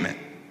statement.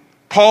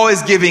 Paul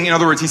is giving, in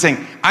other words, he's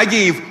saying, I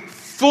gave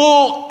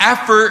full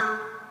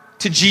effort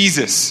to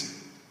Jesus.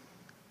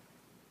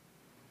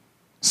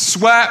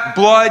 Sweat,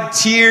 blood,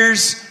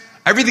 tears,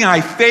 everything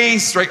I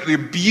faced, right? The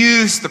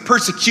abuse, the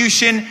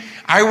persecution,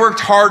 I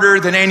worked harder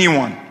than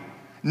anyone.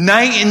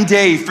 Night and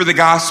day for the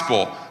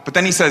gospel. But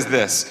then he says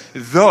this,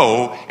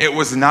 though it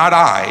was not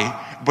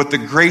I, but the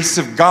grace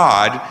of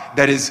God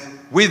that is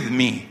with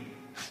me.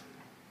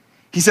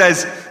 He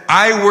says,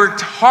 I worked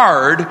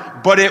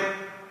hard, but it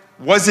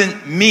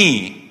wasn't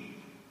me.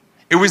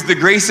 It was the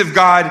grace of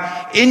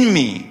God in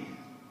me.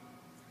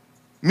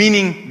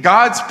 Meaning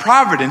God's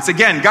providence,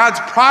 again, God's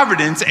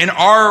providence and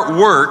our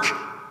work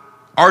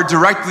are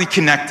directly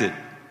connected,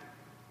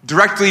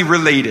 directly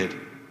related.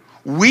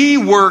 We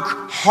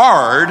work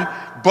hard,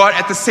 but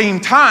at the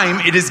same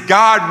time, it is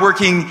God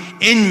working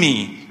in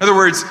me. In other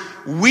words,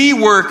 we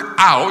work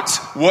out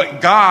what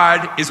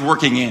God is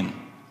working in.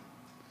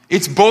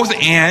 It's both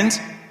and,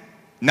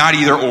 not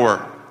either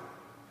or.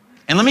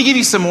 And let me give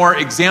you some more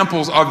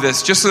examples of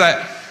this, just so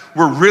that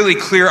we're really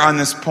clear on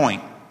this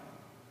point.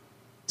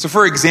 So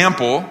for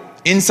example,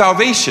 in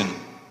salvation,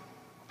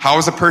 how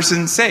is a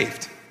person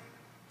saved?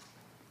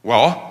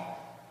 Well,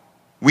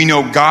 we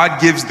know God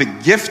gives the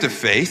gift of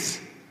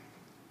faith.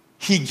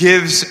 He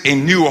gives a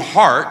new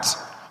heart,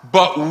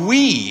 but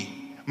we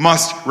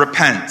must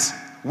repent.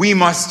 We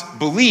must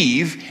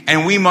believe,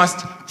 and we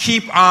must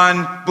keep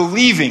on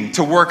believing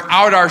to work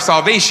out our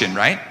salvation,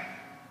 right?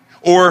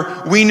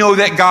 Or we know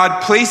that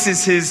God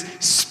places his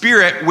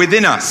Spirit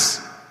within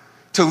us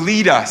to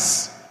lead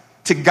us,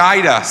 to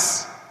guide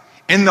us.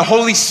 And the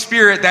Holy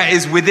Spirit that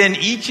is within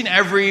each and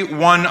every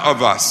one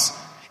of us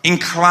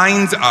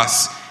inclines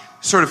us,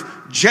 sort of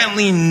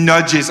gently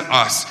nudges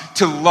us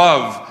to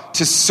love,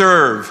 to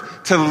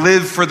serve, to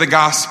live for the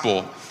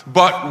gospel.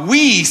 But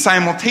we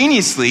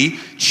simultaneously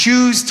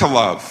choose to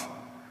love.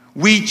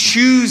 We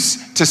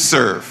choose to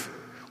serve.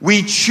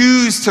 We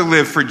choose to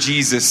live for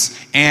Jesus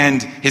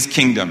and his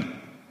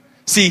kingdom.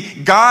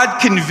 See,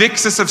 God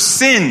convicts us of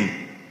sin.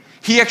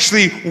 He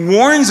actually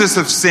warns us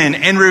of sin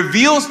and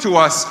reveals to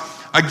us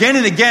again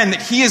and again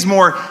that he is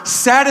more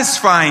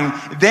satisfying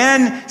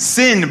than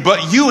sin.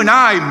 But you and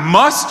I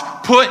must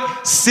put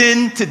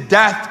sin to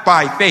death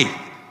by faith.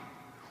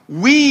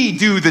 We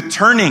do the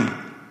turning.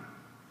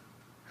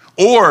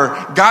 Or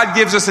God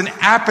gives us an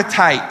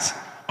appetite,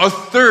 a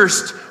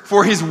thirst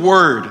for his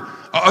word,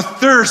 a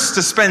thirst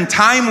to spend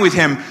time with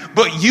him.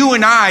 But you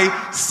and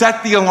I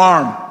set the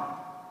alarm.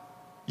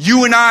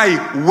 You and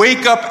I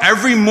wake up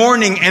every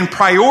morning and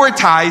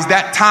prioritize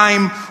that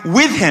time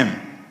with him.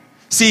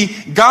 See,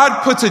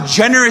 God puts a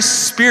generous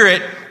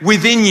spirit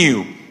within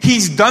you.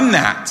 He's done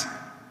that.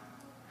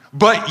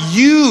 But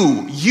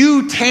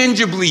you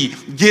tangibly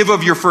give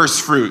of your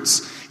first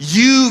fruits.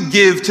 You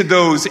give to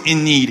those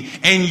in need.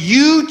 And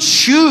you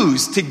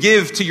choose to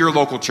give to your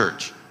local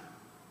church.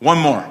 One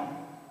more.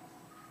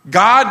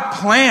 God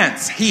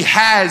plants, he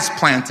has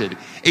planted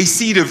a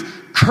seed of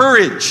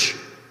courage,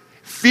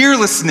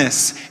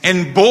 fearlessness,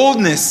 and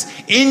boldness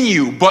in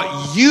you,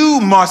 but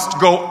you must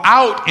go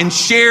out and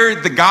share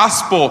the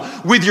gospel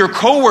with your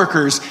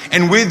coworkers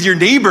and with your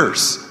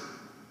neighbors.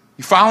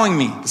 You following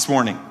me this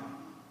morning?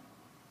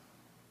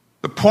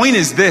 The point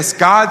is this: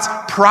 God's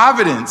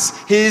providence,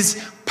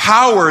 his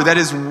power that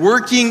is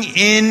working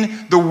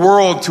in the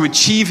world to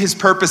achieve his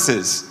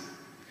purposes,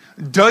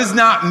 does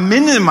not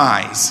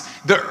minimize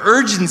the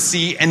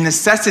urgency and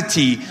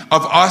necessity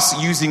of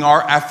us using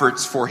our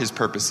efforts for his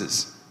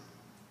purposes.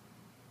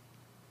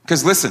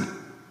 Because listen,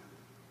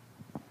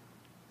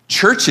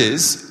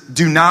 churches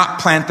do not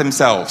plant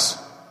themselves.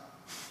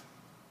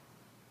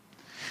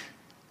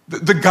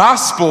 The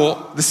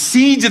gospel, the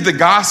seeds of the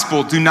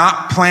gospel do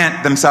not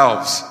plant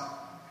themselves.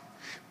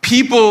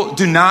 People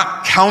do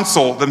not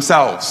counsel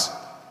themselves.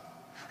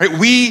 Right?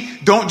 We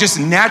don't just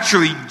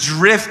naturally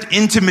drift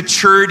into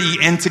maturity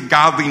and to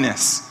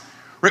godliness.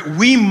 Right?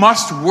 We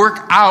must work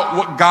out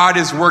what God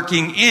is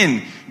working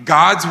in.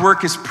 God's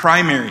work is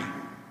primary.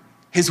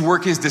 His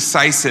work is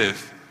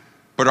decisive.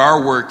 But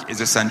our work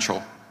is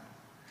essential.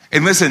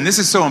 And listen, this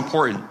is so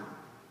important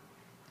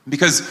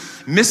because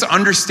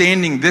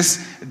misunderstanding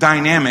this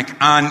dynamic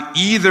on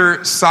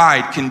either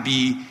side can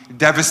be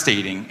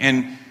devastating.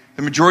 And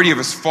the majority of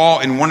us fall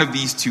in one of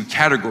these two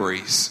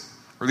categories,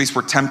 or at least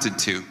we're tempted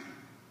to.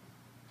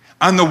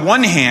 On the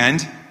one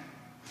hand,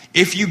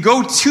 if you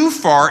go too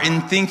far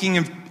in thinking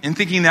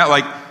that,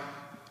 like,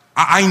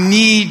 I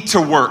need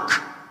to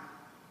work,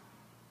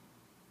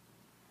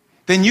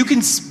 then you can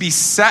be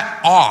set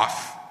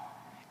off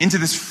into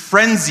this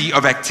frenzy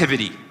of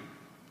activity.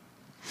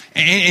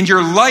 And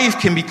your life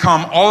can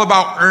become all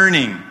about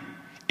earning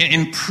and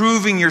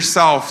improving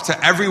yourself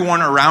to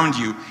everyone around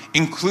you,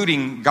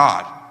 including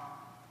God.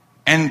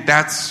 And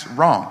that's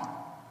wrong.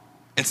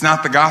 It's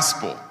not the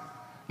gospel,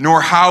 nor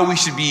how we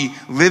should be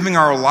living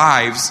our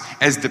lives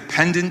as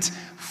dependent,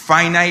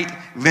 finite,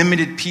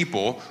 limited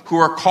people who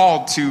are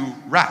called to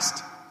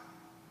rest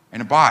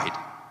and abide.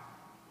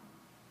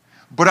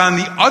 But on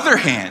the other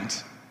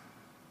hand,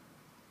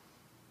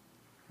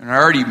 and I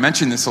already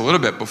mentioned this a little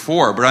bit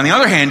before, but on the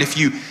other hand, if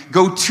you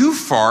go too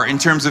far in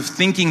terms of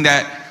thinking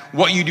that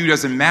what you do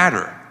doesn't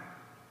matter,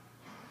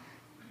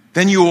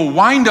 then you will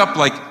wind up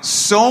like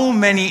so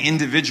many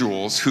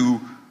individuals who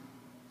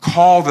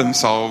call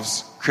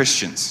themselves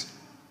Christians,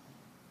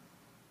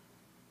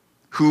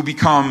 who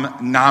become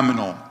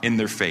nominal in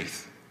their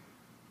faith,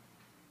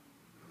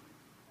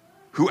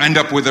 who end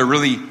up with a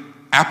really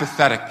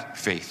apathetic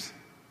faith,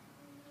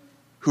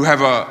 who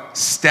have a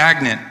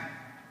stagnant,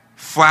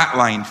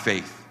 flatline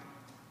faith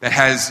that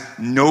has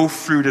no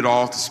fruit at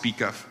all to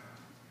speak of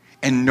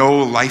and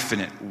no life in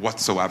it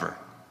whatsoever.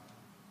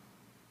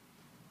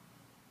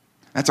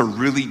 That's a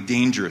really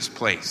dangerous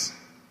place.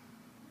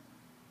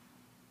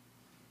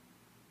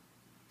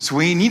 So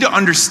we need to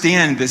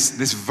understand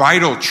this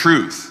vital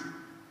truth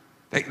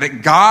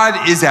that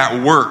God is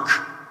at work.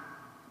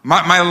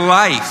 My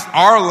life,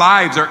 our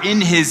lives are in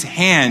his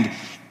hand,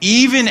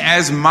 even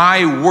as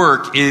my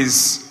work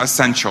is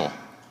essential.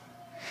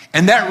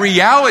 And that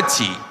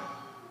reality,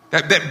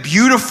 that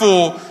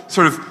beautiful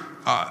sort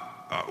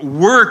of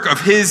work of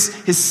his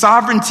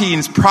sovereignty and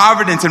his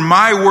providence and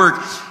my work,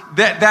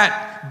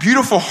 that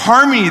beautiful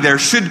harmony there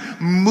should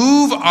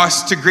move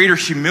us to greater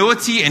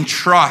humility and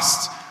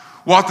trust,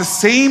 while at the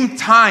same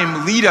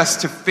time lead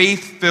us to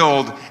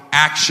faith-filled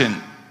action.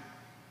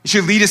 It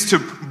should lead us to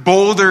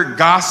bolder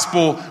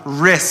gospel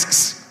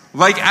risks,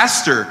 like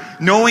Esther,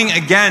 knowing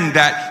again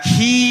that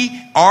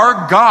he,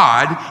 our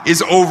God,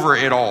 is over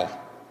it all.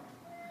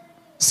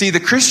 See,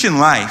 the Christian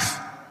life,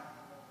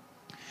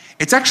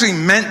 it's actually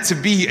meant to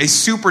be a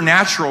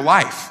supernatural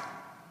life.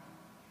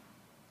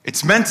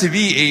 It's meant to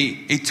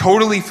be a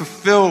totally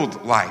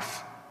fulfilled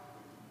life,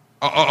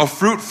 a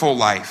fruitful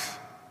life,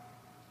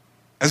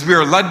 as we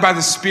are led by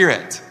the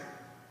Spirit,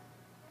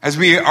 as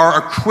we are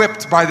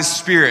equipped by the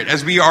Spirit,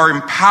 as we are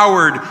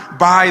empowered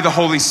by the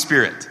Holy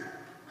Spirit.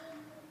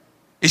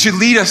 It should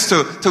lead us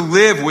to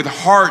live with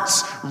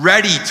hearts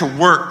ready to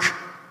work,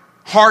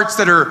 hearts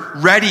that are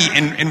ready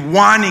and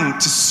wanting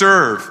to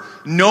serve,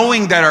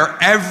 knowing that our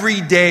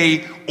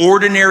everyday,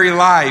 ordinary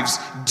lives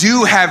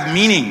do have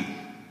meaning.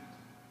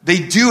 They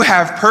do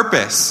have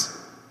purpose.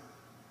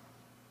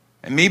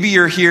 And maybe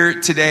you're here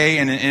today,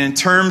 and in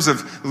terms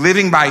of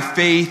living by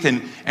faith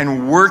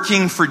and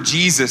working for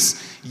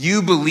Jesus,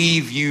 you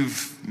believe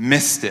you've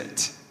missed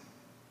it.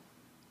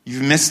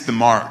 You've missed the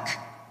mark.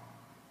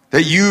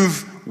 That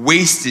you've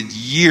wasted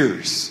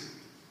years.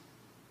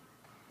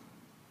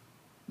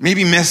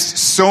 Maybe missed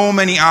so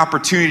many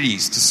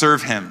opportunities to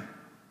serve him.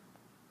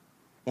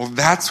 Well,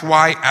 that's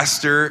why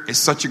Esther is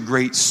such a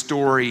great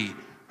story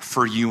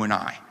for you and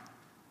I.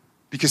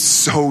 Because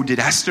so did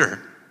Esther.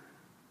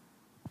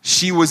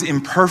 She was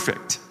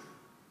imperfect.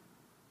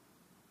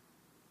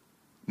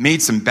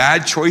 Made some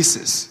bad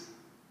choices.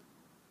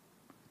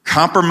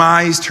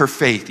 Compromised her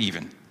faith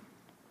even.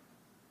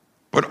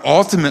 But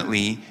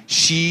ultimately,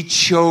 she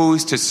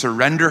chose to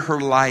surrender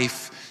her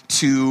life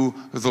to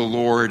the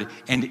Lord.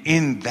 And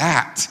in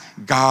that,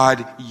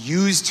 God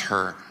used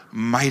her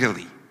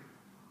mightily.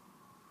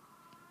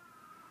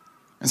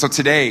 And so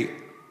today,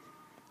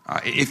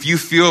 if you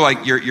feel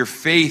like your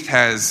faith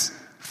has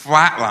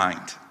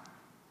flatlined,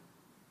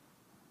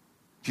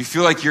 if you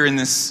feel like you're in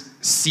this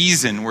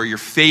season where your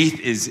faith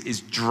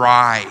is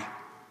dry,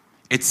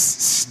 it's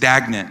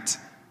stagnant,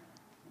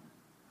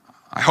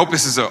 I hope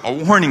this is a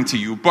warning to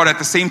you, but at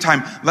the same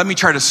time, let me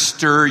try to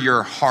stir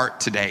your heart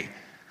today.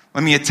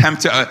 Let me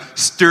attempt to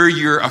stir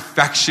your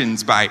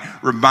affections by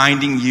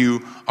reminding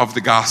you of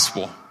the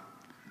gospel.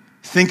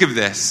 Think of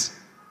this.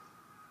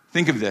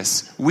 Think of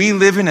this. We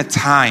live in a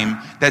time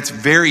that's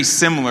very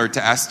similar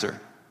to Esther.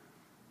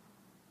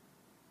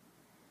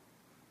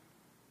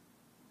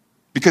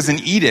 Because an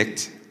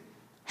edict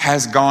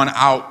has gone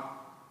out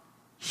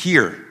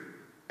here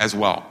as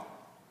well.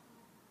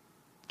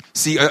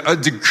 See, a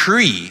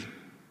decree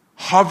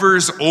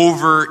hovers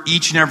over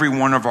each and every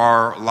one of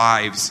our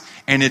lives,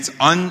 and it's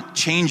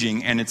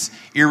unchanging and it's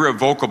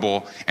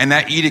irrevocable. And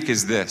that edict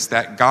is this,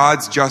 that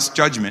God's just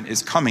judgment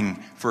is coming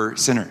for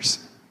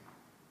sinners.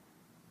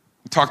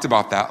 We talked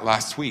about that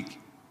last week.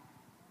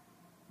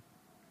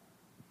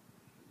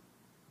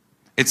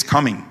 It's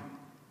coming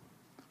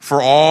for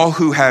all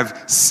who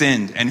have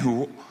sinned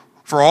and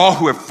for all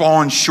who have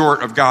fallen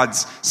short of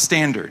God's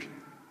standard.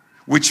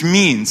 Which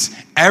means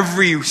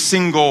every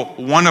single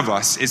one of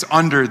us is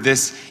under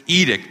this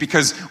edict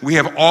because we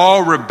have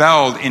all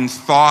rebelled in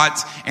thought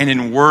and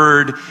in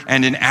word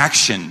and in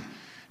action.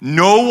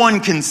 No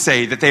one can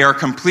say that they are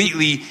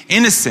completely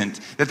innocent,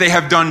 that they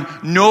have done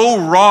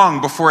no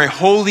wrong before a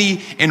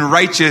holy and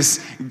righteous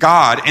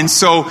God. And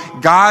so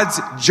God's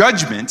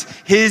judgment,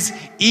 his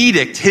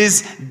edict,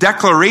 his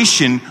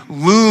declaration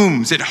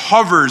looms, it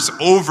hovers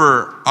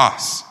over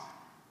us.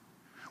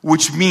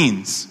 Which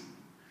means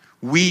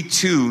we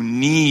too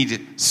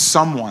need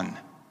someone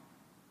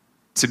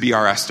to be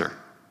our Esther.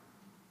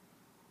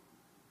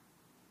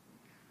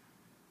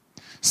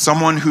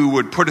 Someone who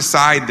would put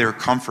aside their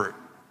comfort.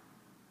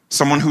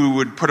 Someone who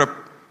would put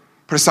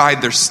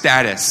aside their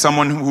status.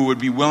 Someone who would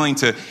be willing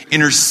to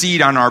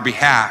intercede on our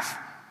behalf.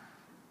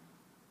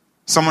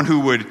 Someone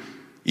who would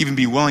even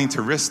be willing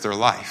to risk their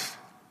life.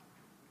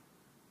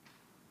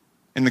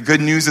 And the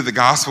good news of the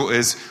gospel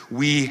is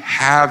we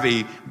have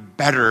a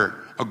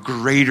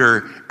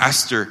greater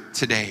Esther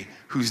today,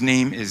 whose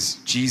name is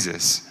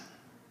Jesus.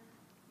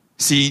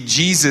 See,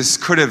 Jesus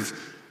could have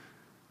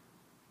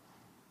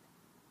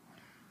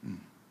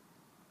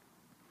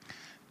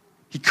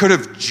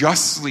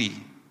justly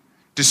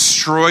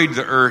destroyed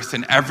the earth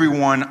and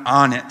everyone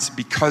on it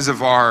because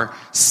of our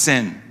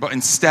sin. But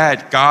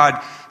instead,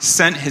 God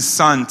sent his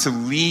son to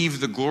leave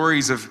the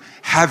glories of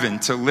heaven,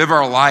 to live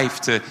our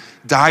life, to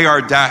die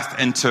our death,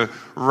 and to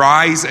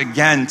rise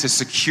again to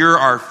secure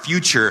our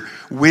future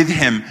with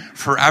him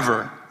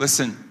forever.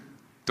 Listen,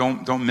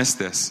 don't miss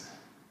this.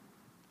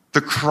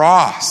 The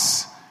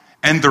cross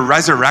and the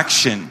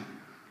resurrection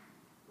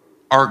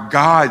are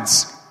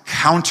God's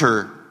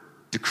counter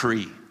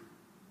decree.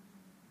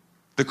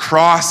 The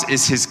cross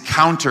is his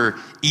counter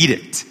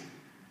edict,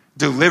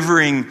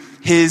 delivering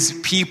his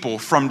people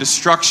from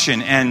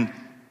destruction and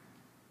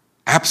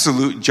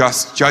absolute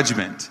just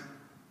judgment.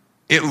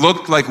 It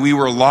looked like we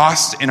were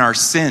lost in our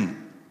sin.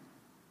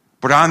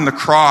 But on the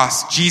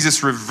cross,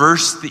 Jesus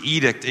reversed the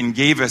edict and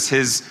gave us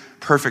his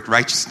perfect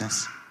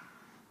righteousness.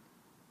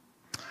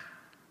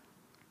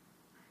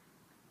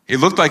 It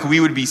looked like we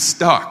would be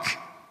stuck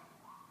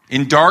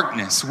in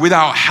darkness,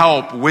 without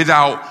help,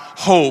 without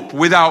hope,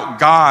 without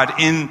God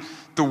in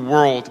the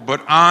world.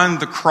 But on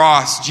the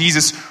cross,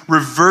 Jesus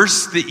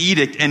reversed the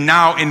edict and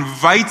now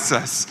invites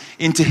us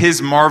into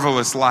his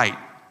marvelous light.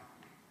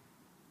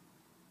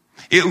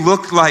 It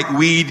looked like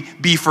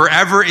we'd be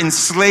forever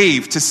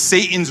enslaved to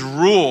Satan's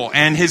rule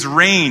and his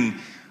reign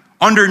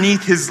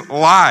underneath his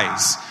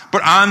lies.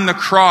 But on the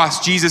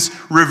cross, Jesus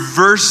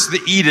reversed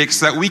the edict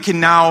so that we can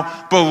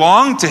now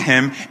belong to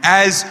him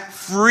as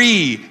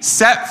free,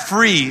 set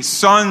free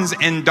sons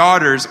and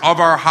daughters of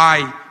our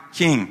high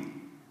King.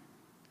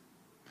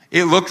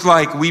 It looked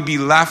like we'd be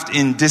left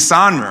in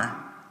dishonor,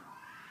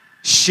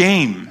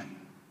 shame,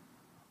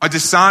 a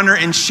dishonor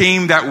and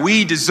shame that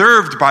we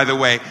deserved, by the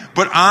way.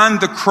 But on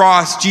the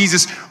cross,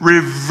 Jesus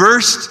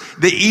reversed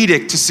the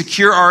edict to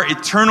secure our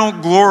eternal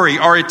glory,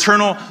 our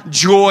eternal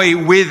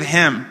joy with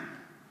him.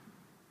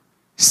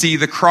 See,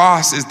 the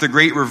cross is the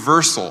great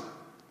reversal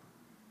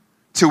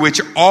to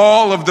which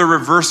all of the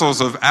reversals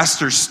of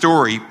Esther's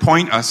story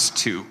point us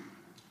to.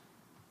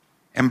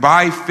 And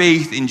by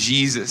faith in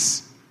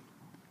Jesus,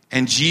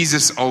 and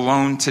Jesus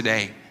alone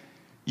today,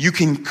 you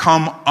can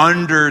come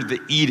under the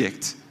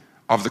edict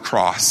of the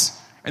cross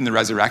and the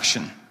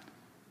resurrection.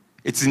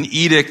 It's an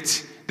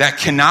edict that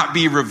cannot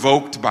be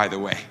revoked, by the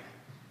way.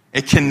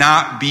 It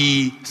cannot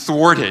be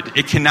thwarted.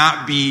 It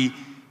cannot be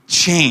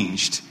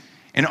changed.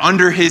 And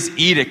under his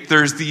edict,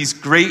 there's these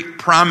great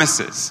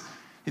promises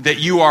that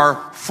you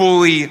are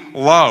fully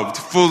loved,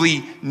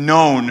 fully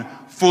known,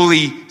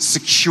 fully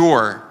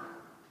secure.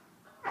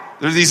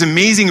 There are these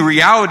amazing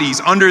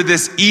realities under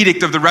this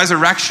edict of the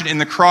resurrection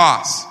and the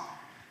cross.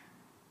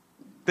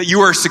 That you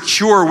are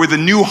secure with a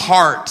new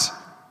heart.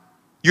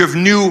 You have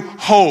new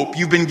hope.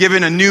 You've been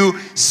given a new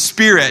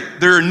spirit.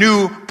 There are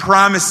new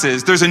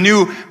promises. There's a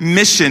new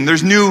mission.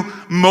 There's new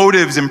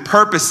motives and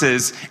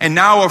purposes. And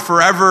now a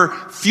forever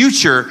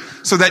future,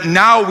 so that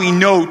now we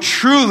know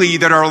truly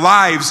that our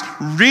lives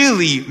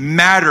really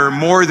matter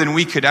more than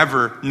we could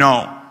ever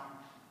know.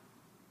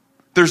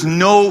 There's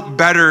no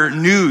better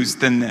news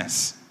than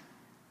this.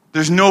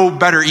 There's no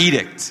better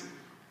edict.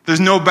 There's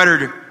no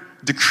better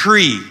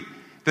decree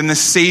than the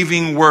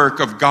saving work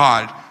of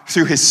God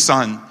through his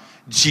Son,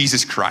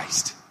 Jesus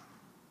Christ.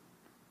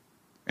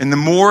 And the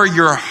more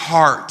your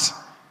heart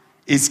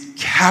is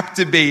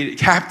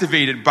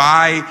captivated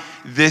by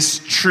this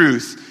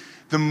truth,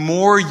 the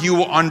more you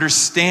will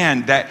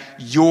understand that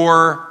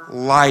your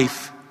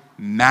life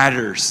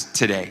matters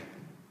today.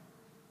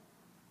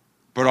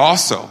 But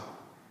also,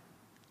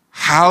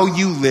 how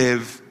you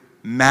live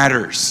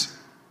matters.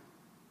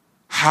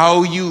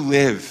 How you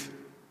live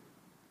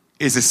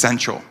is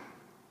essential.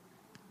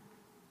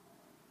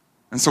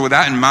 And so with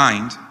that in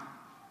mind,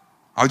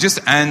 I'll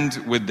just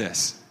end with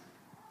this.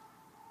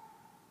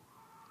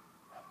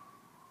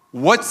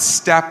 What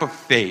step of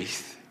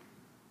faith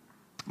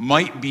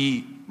might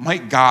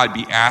God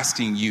be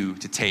asking you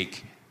to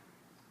take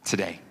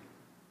today?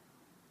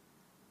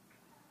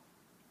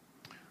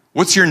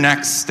 What's your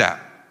next step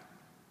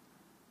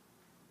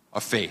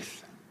of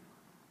faith?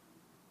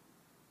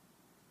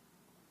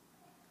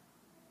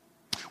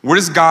 What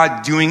is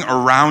God doing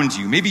around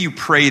you? Maybe you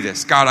pray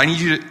this. God, I need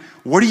you to,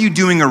 what are you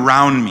doing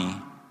around me?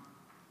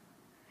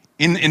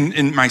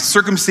 In my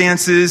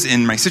circumstances,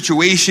 in my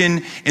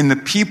situation, in the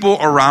people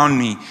around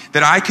me,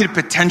 that I could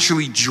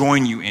potentially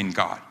join you in,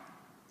 God.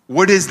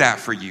 What is that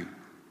for you?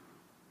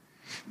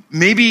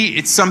 Maybe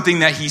it's something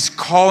that he's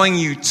calling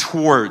you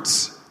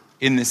towards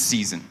in this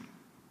season.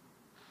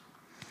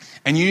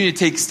 And you need to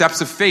take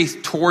steps of faith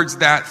towards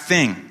that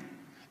thing.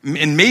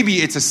 And maybe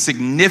it's a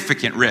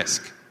significant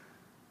risk.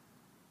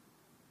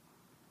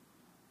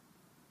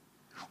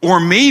 Or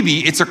maybe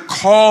it's a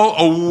call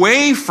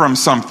away from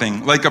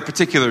something like a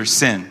particular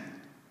sin.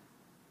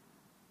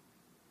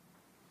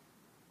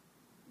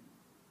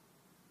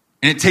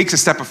 And it takes a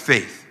step of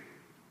faith.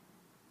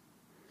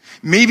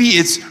 Maybe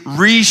it's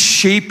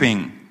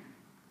reshaping,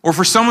 or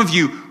for some of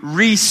you,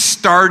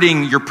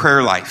 restarting your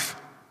prayer life.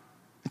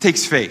 It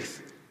takes faith.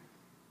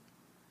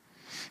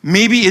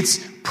 Maybe it's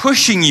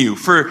pushing you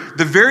for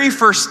the very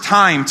first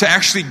time to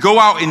actually go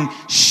out and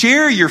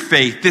share your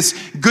faith, this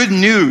good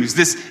news,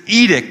 this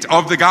edict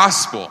of the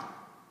gospel.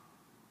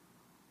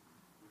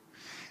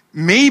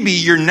 Maybe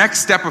your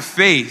next step of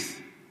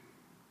faith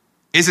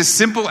is as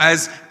simple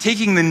as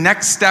taking the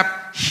next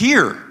step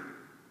here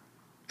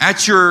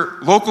at your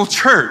local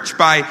church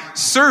by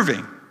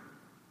serving,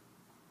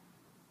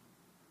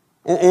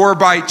 or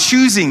by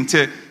choosing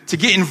to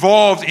get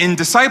involved in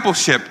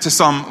discipleship to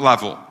some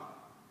level.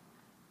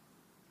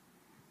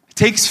 It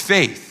takes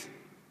faith.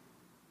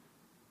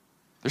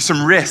 There's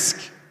some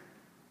risk.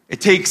 It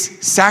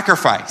takes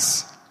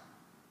sacrifice.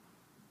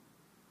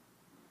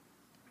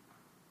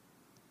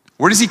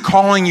 What is he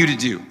calling you to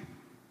do?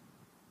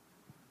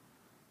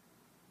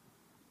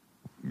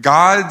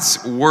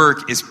 God's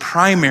work is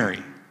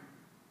primary.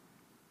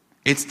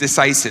 It's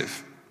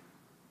decisive.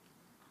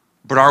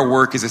 But our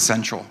work is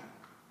essential,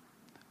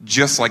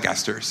 just like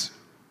Esther's.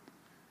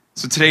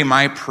 So today,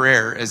 my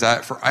prayer is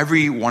that for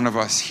every one of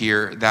us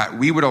here, that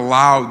we would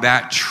allow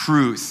that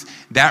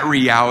truth, that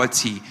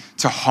reality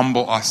to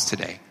humble us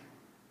today.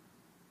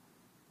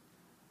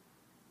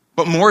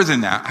 But more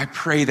than that, I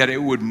pray that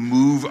it would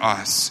move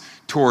us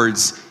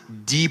towards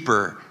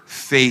deeper,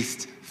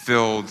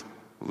 faith-filled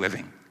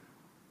living.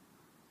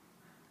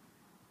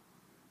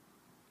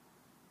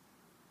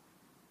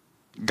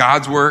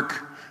 God's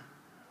work,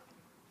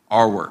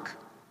 our work.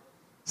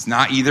 It's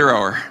not either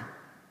or,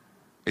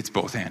 it's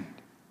both and.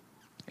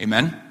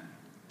 Amen?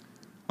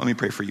 Let me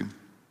pray for you.